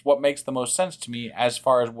it's what makes the most sense to me as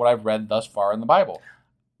far as what I've read thus far in the Bible.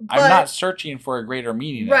 I'm not searching for a greater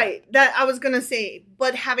meaning. Right. That I was going to say.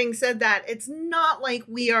 But having said that, it's not like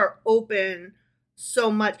we are open so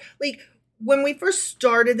much. Like when we first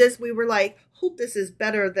started this, we were like, hope this is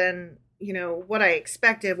better than, what I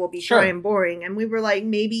expected will be dry and boring. And we were like,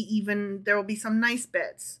 maybe even there will be some nice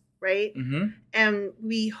bits. Right. Mm-hmm. And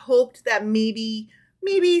we hoped that maybe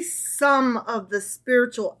some of the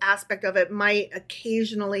spiritual aspect of it might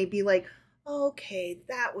occasionally be like, okay,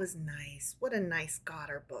 that was nice. What a nice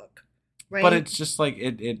Goddard book. Right. But it's just like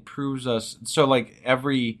it proves us. So like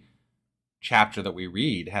every chapter that we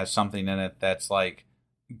read has something in it that's like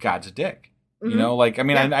God's a dick. Like, I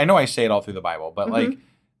mean, I know I say it all through the Bible, but like,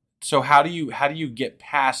 so how do you get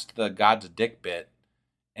past the God's a dick bit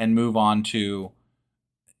and move on to,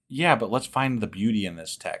 but let's find the beauty in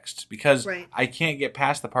this text, because I can't get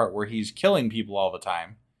past the part where he's killing people all the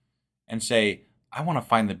time and say, I want to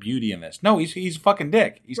find the beauty in this. No, he's a fucking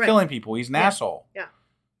dick. He's killing people. He's an asshole. Yeah.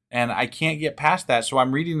 And I can't get past that. So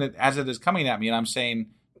I'm reading it as it is coming at me, and I'm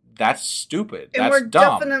saying, that's stupid. And that's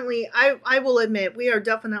dumb. Definitely, I will admit, we are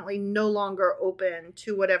definitely no longer open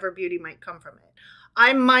to whatever beauty might come from it.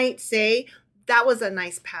 I might say that was a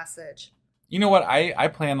nice passage. You know what? I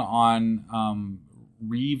plan on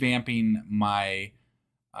revamping my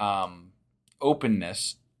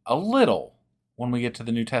openness a little when we get to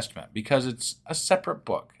the New Testament, because it's a separate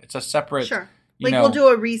book. It's a separate... Sure. We'll do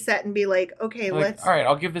a reset and be like, okay, let's... All right,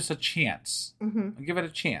 I'll give this a chance. Mm-hmm. I'll give it a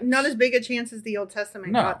chance. Not as big a chance as the Old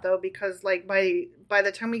Testament got, though, because like by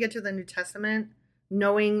the time we get to the New Testament,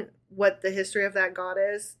 knowing what the history of that God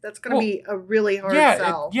is, that's going to be a really hard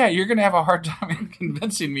sell. You're going to have a hard time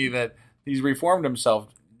convincing me that he's reformed himself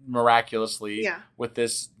miraculously with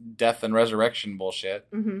this death and resurrection bullshit.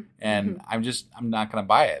 Mm-hmm. And I'm not going to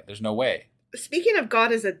buy it. There's no way. Speaking of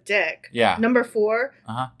God as a dick, number 4,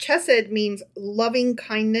 chesed means loving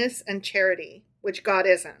kindness and charity, which God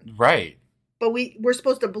isn't. Right. But we're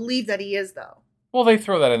supposed to believe that he is, though. Well, they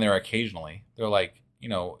throw that in there occasionally. They're like,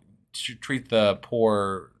 treat the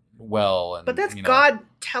poor well. But that's God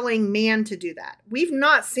telling man to do that. We've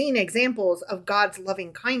not seen examples of God's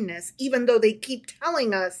loving kindness, even though they keep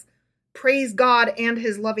telling us, praise God and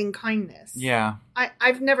his loving kindness. Yeah.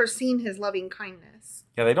 I've never seen his loving kindness.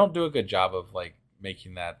 Yeah, they don't do a good job of like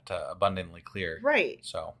making that abundantly clear. Right.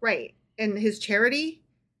 So. Right. And his charity.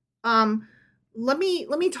 Let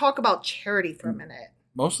me talk about charity for a minute.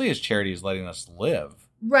 Mostly his charity is letting us live.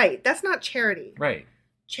 Right. That's not charity. Right.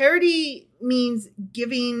 Charity means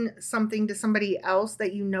giving something to somebody else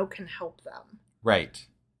that can help them. Right.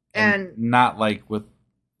 And not like with,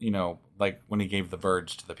 like when he gave the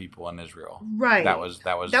birds to the people in Israel. Right. That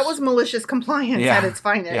was malicious compliance at its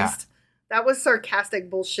finest. Yeah. That was sarcastic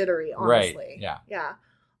bullshittery, honestly. Right. Yeah.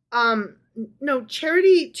 No,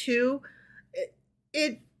 charity too,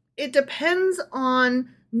 it depends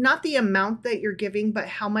on not the amount that you're giving, but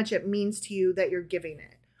how much it means to you that you're giving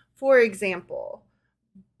it. For example,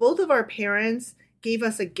 both of our parents gave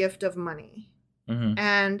us a gift of money. Mm-hmm.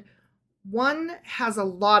 And one has a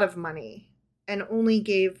lot of money and only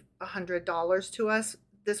gave $100 to us.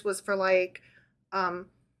 This was for like,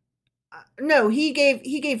 no, he gave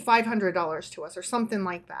 $500 to us or something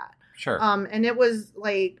like that. Sure. And it was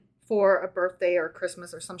like for a birthday or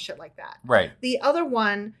Christmas or some shit like that. Right. The other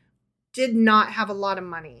one did not have a lot of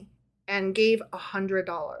money and gave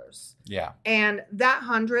 $100. Yeah. And that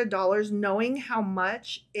 $100, knowing how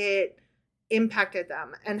much it impacted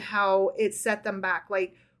them and how it set them back,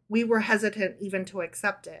 like we were hesitant even to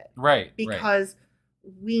accept it. Right. Because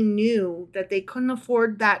we knew that they couldn't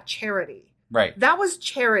afford that charity. Right. That was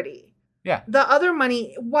charity. Yeah. The other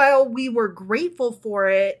money, while we were grateful for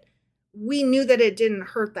it, we knew that it didn't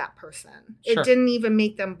hurt that person. Sure. It didn't even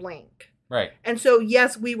make them blink. Right. And so,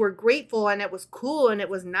 yes, we were grateful and it was cool and it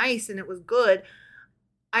was nice and it was good.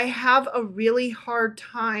 I have a really hard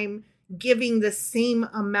time giving the same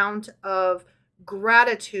amount of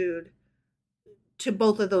gratitude to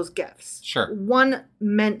both of those gifts. Sure. One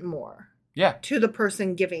meant more. Yeah. To the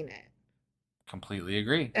person giving it. Completely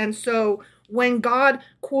agree. And so when God,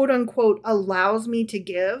 quote unquote, allows me to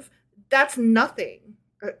give, that's nothing.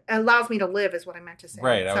 Allows me to live is what I meant to say.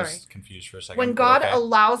 Right. Sorry. I was confused for a second. When God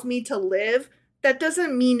allows me to live, that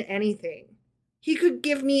doesn't mean anything. He could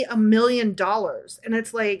give me $1 million and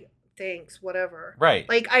it's like, thanks, whatever. Right.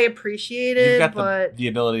 Like, I appreciate it, You've got but the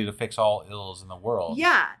ability to fix all ills in the world.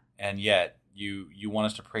 Yeah. And yet you want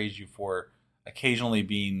us to praise you for occasionally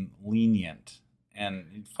being lenient.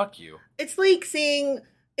 And fuck you. It's like saying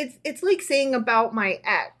it's like saying about my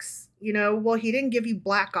ex, well, he didn't give you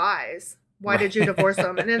black eyes. Why did you divorce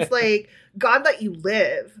him? And it's like, God let you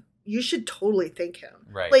live. You should totally thank him.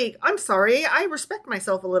 Right. Like, I'm sorry, I respect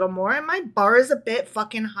myself a little more, and my bar is a bit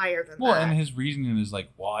fucking higher than that. Well, and his reasoning is like,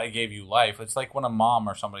 well, I gave you life. It's like when a mom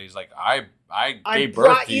or somebody's like, I gave birth to you. I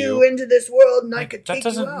brought you into this world, and I could take you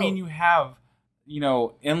out. That doesn't mean you have,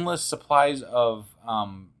 endless supplies of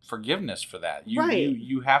forgiveness for that.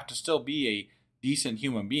 You have to still be a decent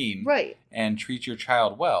human being. Right. And treat your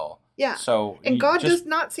child well. Yeah. So and God does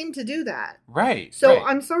not seem to do that. Right. So right.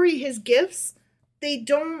 I'm sorry, his gifts, they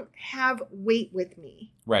don't have weight with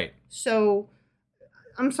me. Right. So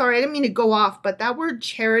I'm sorry, I didn't mean to go off, but that word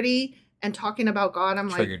charity and talking about God, I'm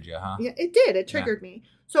triggered you, huh? Yeah, it did. It triggered me.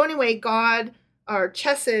 So anyway, God, or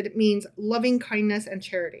chesed means loving kindness and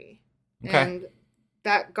charity. Okay. And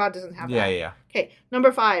that God doesn't have that. Yeah. Okay.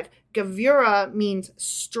 Number 5, Gevura means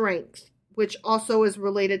strength, which also is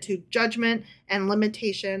related to judgment and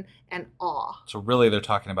limitation and awe. So really they're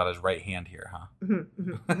talking about his right hand here, huh?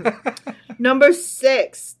 Number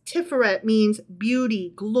 6, Tiferet means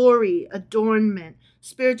beauty, glory, adornment,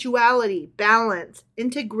 spirituality, balance,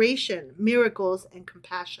 integration, miracles, and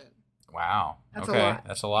compassion. Wow. That's okay. a lot.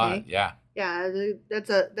 That's a lot. Okay? Yeah. Yeah, that's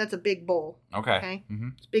a big bowl. Okay.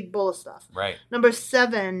 Mm-hmm. It's a big bowl of stuff. Right. Number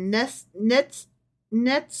 7,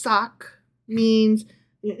 Netzach means,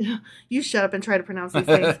 you shut up and try to pronounce these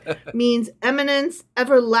things, means eminence,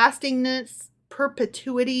 everlastingness,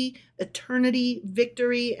 perpetuity, eternity,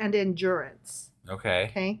 victory, and endurance. Okay.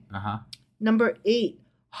 Okay. Uh-huh. Number 8,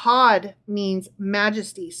 Hod means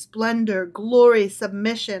majesty, splendor, glory,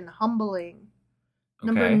 submission, humbling. Okay.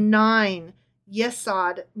 Number 9,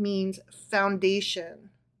 Yesod means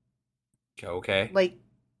foundation. Okay. Like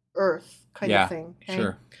earth kind of thing. Okay?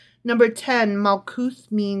 Sure. Number 10, Malkuth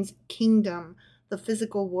means kingdom, the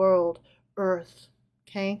physical world, earth.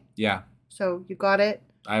 Okay? Yeah. So you got it?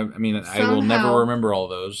 I will never remember all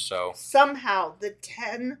those, so. Somehow the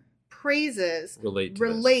 10 praises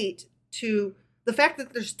relate to the fact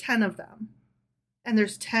that there's 10 of them. And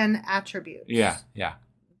there's 10 attributes. Yeah.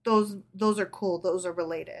 Those are cool. Those are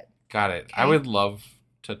related. Got it. Okay. I would love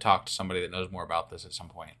to talk to somebody that knows more about this at some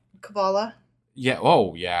point. Kabbalah? Yeah.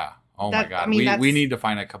 Oh, yeah. Oh my God. We need to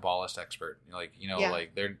find a Kabbalist expert. Like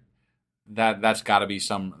they're that's got to be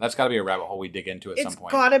a rabbit hole we dig into at some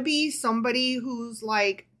point. It's got to be somebody who's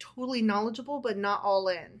like totally knowledgeable but not all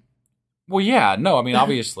in. Well, yeah. No,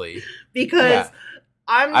 obviously. Because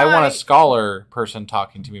I want a scholar person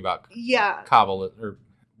talking to me about Kabbalah or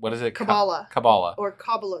what is it? Kabbalah. Kabbalah. Or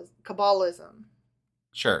Kabbalism.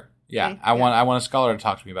 Sure. Yeah. Okay. I want a scholar to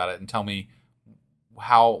talk to me about it and tell me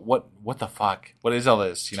what the fuck? What is all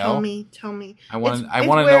this, Tell me. I want to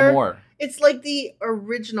know more. It's like the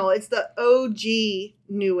original. It's the OG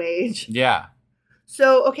New Age. Yeah.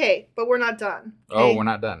 So, okay, but we're not done. Okay? Oh, we're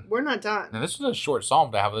not done. We're not done. Now, this is a short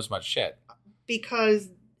psalm to have this much shit. Because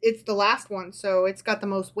it's the last one, so it's got the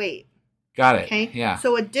most weight. Got it. Okay? Yeah.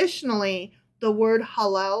 So, additionally, the word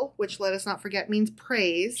Hallel, which let us not forget means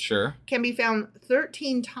praise, sure, can be found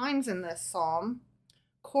 13 times in this psalm,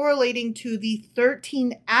 correlating to the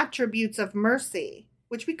 13 attributes of mercy,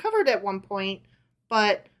 which we covered at one point,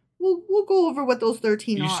 but we'll go over what those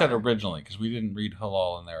 13 are. You said originally, because we didn't read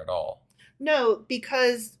halal in there at all. No,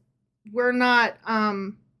 because we're not,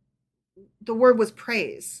 the word was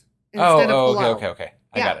praise instead of halal. Okay.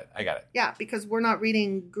 I got it. Yeah, because we're not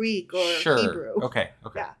reading Greek or Hebrew. Okay.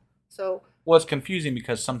 Yeah, so. Well, it's confusing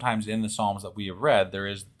because sometimes in the Psalms that we have read,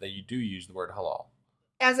 that you do use the word halal.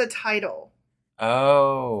 As a title.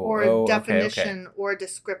 Or a definition or a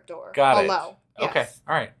descriptor. Got halal. It. Yes. Okay.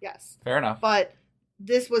 All right. Yes. Fair enough. But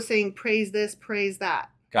this was saying praise this, praise that.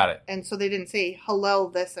 Got it. And so they didn't say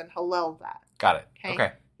Hallel this and Hallel that. Got it.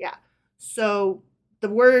 Okay. Yeah. So the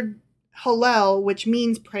word Hallel, which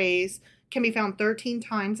means praise, can be found 13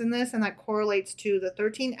 times in this, and that correlates to the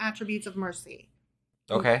 13 attributes of mercy.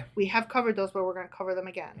 Okay. We have covered those, but we're going to cover them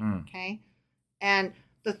again. Okay. And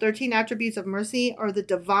the 13 attributes of mercy are the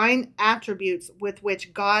divine attributes with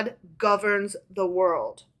which God governs the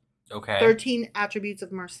world. Okay. 13 attributes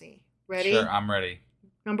of mercy. Ready? Sure, I'm ready.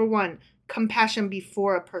 Number 1, compassion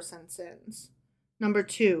before a person sins. Number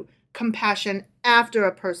 2, compassion after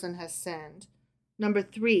a person has sinned. Number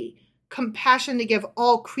 3, compassion to give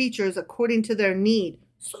all creatures according to their need.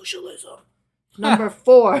 Socialism. Number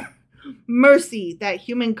 4, mercy that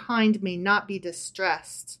humankind may not be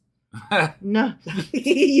distressed. No,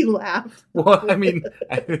 you laughed. Well, I mean,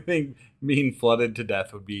 I think being flooded to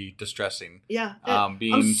death would be distressing. Yeah.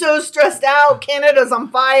 I'm so stressed out. Canada's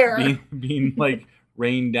on fire. Being like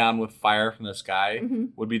rained down with fire from the sky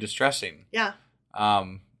would be distressing. Yeah.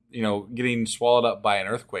 Getting swallowed up by an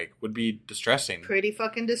earthquake would be distressing. Pretty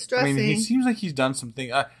fucking distressing. I mean, he seems like he's done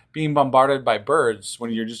something. Being bombarded by birds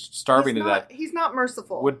when you're just starving to death. He's not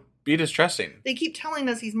merciful. Would be distressing. They keep telling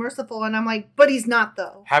us he's merciful, and I'm like, but he's not,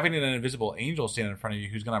 though. Having an invisible angel stand in front of you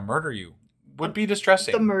who's going to murder you would be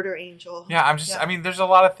distressing. The murder angel. Yeah, I mean, there's a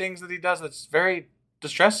lot of things that he does that's very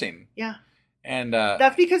distressing. Yeah. And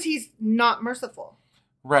that's because he's not merciful.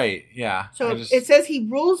 Right, yeah. So it says he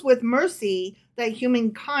rules with mercy that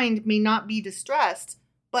humankind may not be distressed,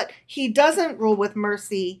 but he doesn't rule with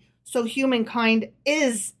mercy, so humankind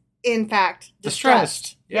is, in fact,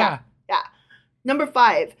 distressed. Yeah. Number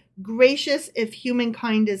 5, gracious if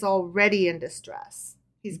humankind is already in distress.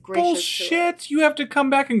 He's gracious. Bullshit! You have to come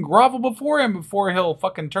back and grovel before him before he'll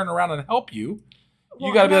fucking turn around and help you. Well,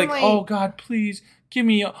 you gotta be like, oh God, please give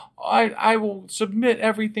me. I will submit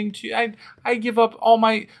everything to you. I give up all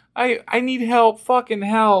my. I need help. Fucking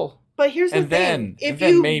hell. But here's the thing: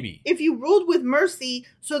 if you ruled with mercy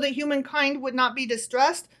so that humankind would not be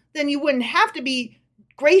distressed, then you wouldn't have to be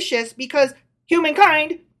gracious because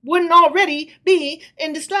humankind wouldn't already be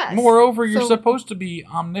in distress. Moreover, you're supposed to be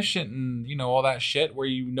omniscient and, all that shit where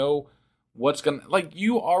you know what's going to...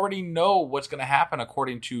 you already know what's going to happen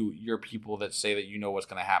according to your people that say that you know what's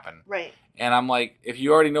going to happen. Right. And I'm like, if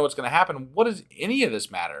you already know what's going to happen, what does any of this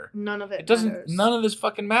matter? None of it matters. None of this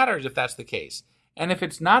fucking matters if that's the case. And if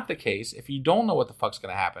it's not the case, if you don't know what the fuck's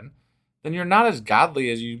going to happen, then you're not as godly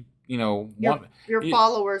as you want. Your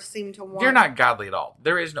followers seem to want. You're not godly at all.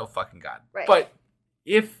 There is no fucking God. Right. But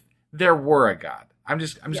if there were a God, I'm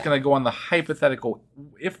just going to go on the hypothetical.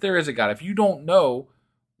 If there is a God, if you don't know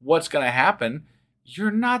what's going to happen, you're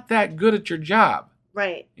not that good at your job.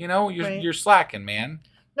 Right. You're slacking, man.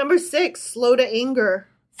 Number 6, slow to anger.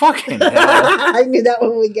 Fucking hell. I knew that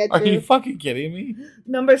one would get you. Are you fucking kidding me?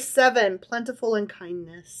 Number 7, plentiful in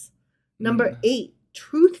kindness. Number 8,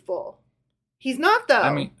 truthful. He's not, though.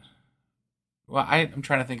 I mean, well, I'm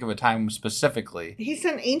trying to think of a time specifically. He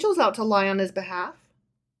sent angels out to lie on his behalf.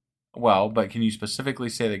 Well, but can you specifically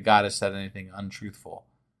say that God has said anything untruthful?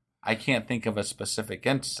 I can't think of a specific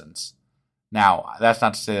instance. Now, that's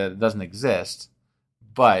not to say that it doesn't exist,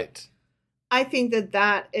 but... I think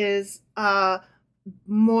that is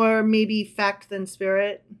more maybe fact than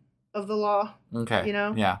spirit of the law. Okay.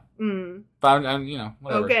 Yeah. But I'm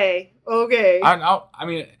whatever. Okay. I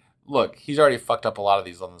mean, look, he's already fucked up a lot of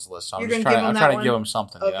these on this list, so I'm trying to give him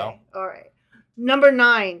something, Okay. All right. Number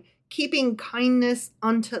 9, keeping kindness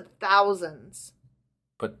unto thousands.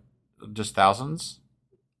 But just thousands?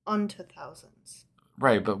 Unto thousands.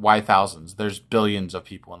 Right, but why thousands? There's billions of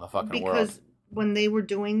people in the fucking world. Because when they were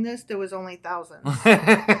doing this, there was only thousands.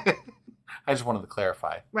 I just wanted to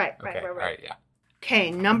clarify. Right. All right, yeah. Okay,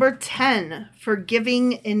 number 10,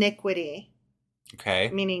 forgiving iniquity. Okay.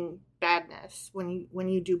 Meaning badness, when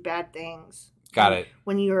you do bad things. Got it.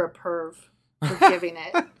 When you're a perv, forgiving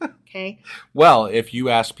it. Okay? Well, if you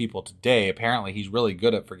ask people today, apparently he's really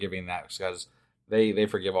good at forgiving that because they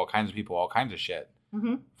forgive all kinds of people, all kinds of shit.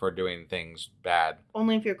 Mm-hmm. For doing things bad.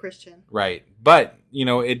 Only if you're Christian. Right. But,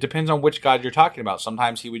 it depends on which God you're talking about.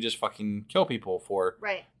 Sometimes he would just fucking kill people for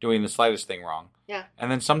doing the slightest thing wrong. Yeah. And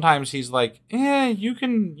then sometimes he's like, you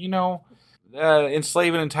can,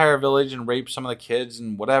 enslave an entire village and rape some of the kids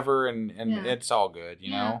and whatever, and it's all good,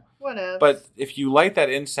 you know? Whatever. But if you light that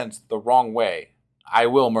incense the wrong way, I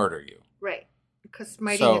will murder you. Right. Because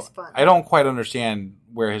smiting is fun. I don't quite understand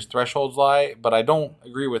where his thresholds lie, but I don't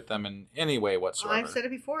agree with them in any way whatsoever. I've said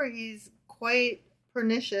it before. He's quite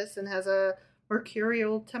pernicious and has a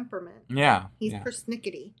mercurial temperament. Yeah. He's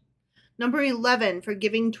persnickety. Number 11,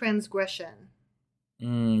 forgiving transgression.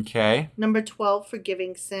 Okay. Number 12,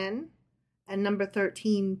 forgiving sin. And number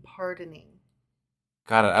 13, pardoning.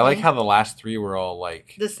 Got it. I like how the last 3 were all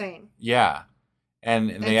like... the same. Yeah. And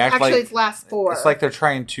they act actually, like... it's last 4. It's like they're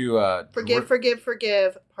trying to...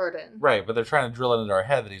 forgive, pardon. Right, but they're trying to drill it into our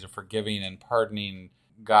head that he's a forgiving and pardoning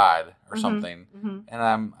God or something. Mm-hmm.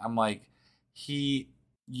 And I'm like,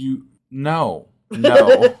 no.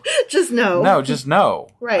 Just no. No, just no.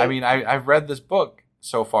 Right. I mean, I've read this book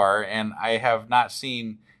so far, and I have not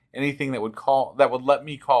seen anything that would let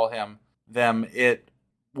me call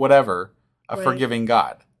whatever, a forgiving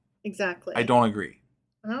God. Exactly. I don't agree.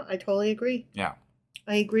 No, I totally agree. Yeah.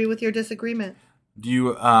 I agree with your disagreement. Do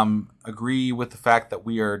you agree with the fact that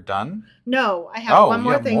we are done? No, I have one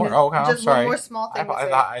more thing. I'm sorry. One more small thing.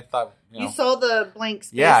 I thought you saw the blank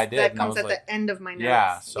space I did, that comes at the end of my notes.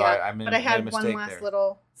 Yeah, so I made, but I had made a one last there.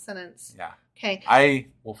 little sentence. Yeah. Okay. I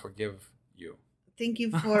will forgive you. Thank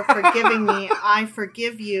you for forgiving me. I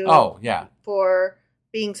forgive you. Oh, yeah. For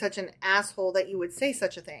being such an asshole that you would say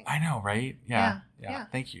such a thing. I know, right? Yeah.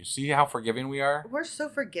 Thank you. See how forgiving we are? We're so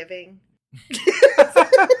forgiving.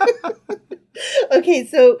 Okay,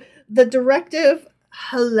 so the directive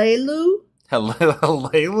Hallelu?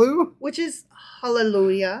 which is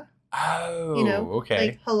hallelujah. Oh, okay.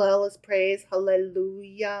 Like Hallel is praise,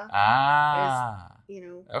 hallelujah is,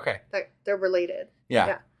 okay. That they're related.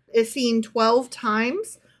 Yeah. Is seen 12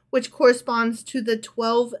 times, which corresponds to the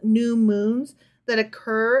 12 new moons that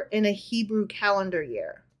occur in a Hebrew calendar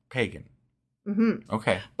year. Pagan. Mm-hmm.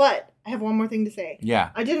 Okay. But I have one more thing to say.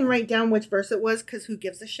 Yeah. I didn't write down which verse it was because who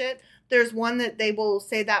gives a shit. There's one that they will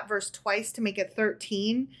say that verse twice to make it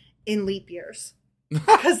 13 in leap years.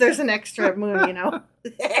 Because there's an extra moon,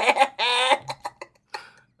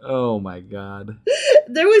 Oh my God.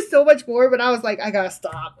 There was so much more, but I was like, I gotta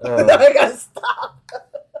stop. I gotta stop.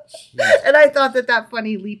 And I thought that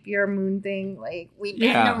funny leap year moon thing, like we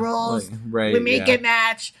bend the rules, we make it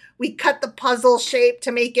match, we cut the puzzle shape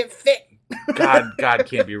to make it fit. God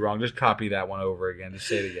can't be wrong. Just copy that one over again. Just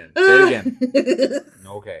say it again. Say it again.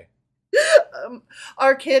 Okay.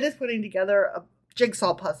 Our kid is putting together a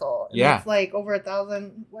jigsaw puzzle. And it's like over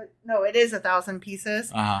 1,000. No, it is 1,000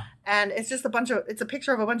 pieces. Uh-huh. And it's just it's a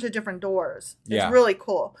picture of a bunch of different doors. It's really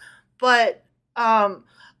cool. But I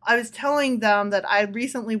was telling them that I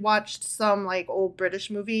recently watched some like old British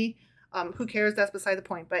movie. Who cares? That's beside the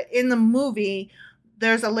point. But in the movie,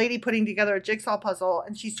 there's a lady putting together a jigsaw puzzle,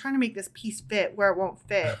 and she's trying to make this piece fit where it won't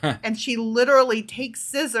fit. And she literally takes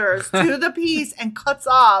scissors to the piece and cuts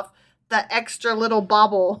off the extra little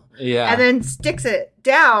bobble. Yeah. And then sticks it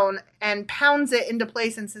down and pounds it into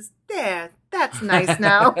place and says, there, that's nice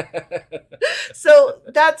now. So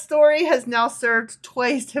that story has now served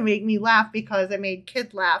twice to make me laugh because it made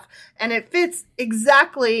kids laugh. And it fits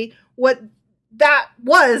exactly what that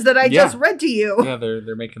was that I just read to you. Yeah,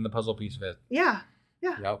 they're making the puzzle piece fit. Yeah.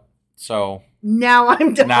 Yep. So now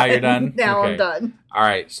I'm done. Now you're done? Now I'm done. All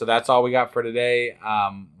right. So that's all we got for today.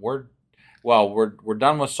 We're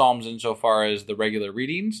done with Psalms insofar as the regular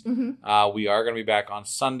readings. Mm-hmm. We are going to be back on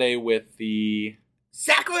Sunday with the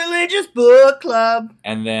Sacrilegious Book Club.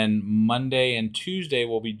 And then Monday and Tuesday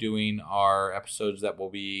we'll be doing our episodes that will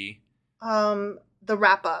be the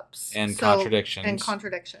wrap-ups and contradictions.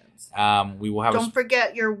 We will have Don't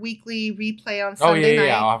forget your weekly replay on Sunday night.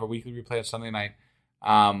 I'll have a weekly replay on Sunday night.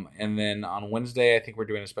 And then on Wednesday, I think we're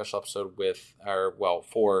doing a special episode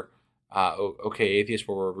for OK Atheists,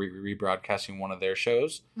 where we're rebroadcasting one of their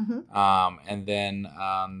shows. Mm-hmm. And then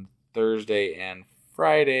on Thursday and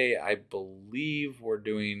Friday, I believe we're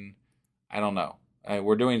doing, I don't know,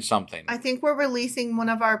 we're doing something. I think we're releasing one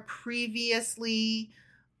of our previously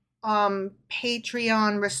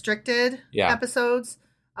Patreon restricted episodes.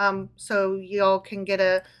 So y'all can get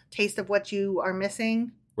a taste of what you are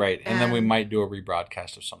missing. Right. And then we might do a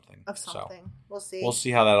rebroadcast of something. So we'll see. We'll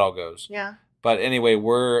see how that all goes. Yeah. But anyway,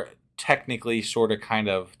 we're technically sort of kind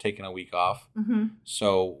of taking a week off. Mm-hmm.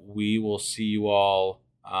 So we will see you all,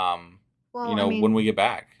 when we get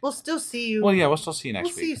back. We'll still see you. Well, yeah, we'll still see you next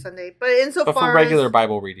week. We'll see you Sunday. But for regular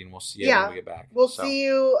Bible reading, we'll see you when we get back. We'll see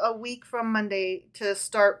you a week from Monday to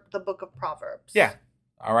start the book of Proverbs. Yeah.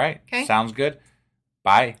 All right. Okay. Sounds good.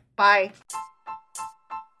 Bye. Bye.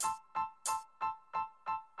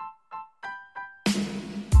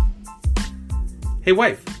 Hey,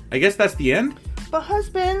 wife, I guess that's the end? But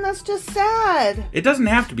husband, that's just sad. It doesn't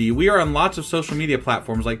have to be. We are on lots of social media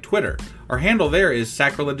platforms like Twitter. Our handle there is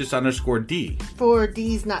sacrilegious_D. For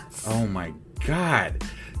D's nuts. Oh my God.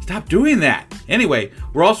 Stop doing that. Anyway,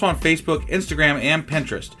 we're also on Facebook, Instagram, and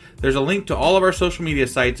Pinterest. There's a link to all of our social media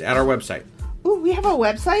sites at our website. Ooh, we have a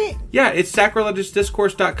website? Yeah, it's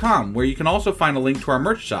sacrilegiousdiscourse.com, where you can also find a link to our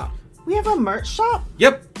merch shop. We have a merch shop?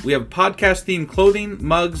 Yep. We have podcast-themed clothing,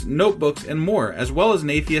 mugs, notebooks, and more, as well as an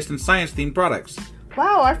atheist and science-themed products.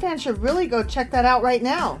 Wow, our fans should really go check that out right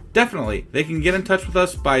now. Definitely. They can get in touch with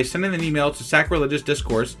us by sending an email to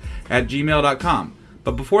sacrilegiousdiscourse@gmail.com.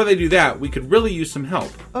 But before they do that, we could really use some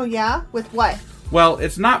help. Oh yeah? With what? Well,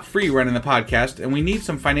 it's not free running the podcast, and we need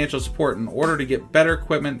some financial support in order to get better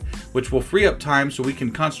equipment, which will free up time so we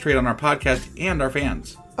can concentrate on our podcast and our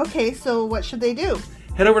fans. Okay, so what should they do?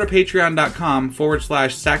 Head over to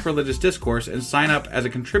patreon.com/sacrilegious discourse and sign up as a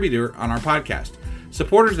contributor on our podcast.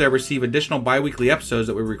 Supporters there receive additional bi-weekly episodes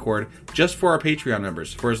that we record just for our Patreon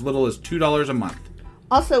members for as little as $2 a month.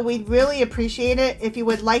 Also, we'd really appreciate it if you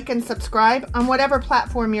would like and subscribe on whatever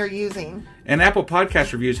platform you're using. And Apple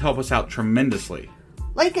Podcast reviews help us out tremendously.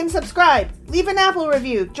 Like and subscribe. Leave an Apple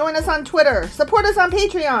review. Join us on Twitter. Support us on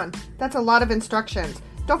Patreon. That's a lot of instructions.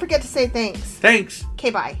 Don't forget to say thanks. Thanks.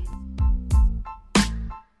 Okay, bye.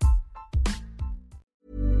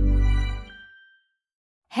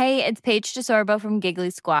 Hey, it's Paige DeSorbo from Giggly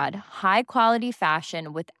Squad. High quality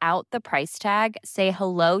fashion without the price tag. Say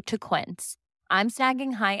hello to Quince. I'm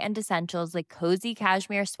snagging high-end essentials like cozy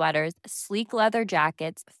cashmere sweaters, sleek leather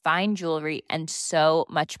jackets, fine jewelry, and so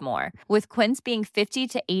much more. With Quince being 50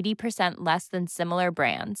 to 80% less than similar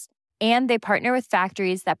brands. And they partner with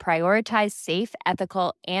factories that prioritize safe,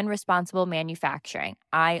 ethical, and responsible manufacturing.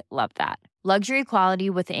 I love that. Luxury quality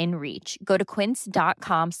within reach. Go to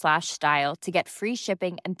quince.com/style to get free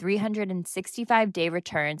shipping and 365-day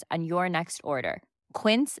returns on your next order.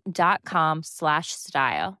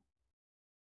 Quince.com/style.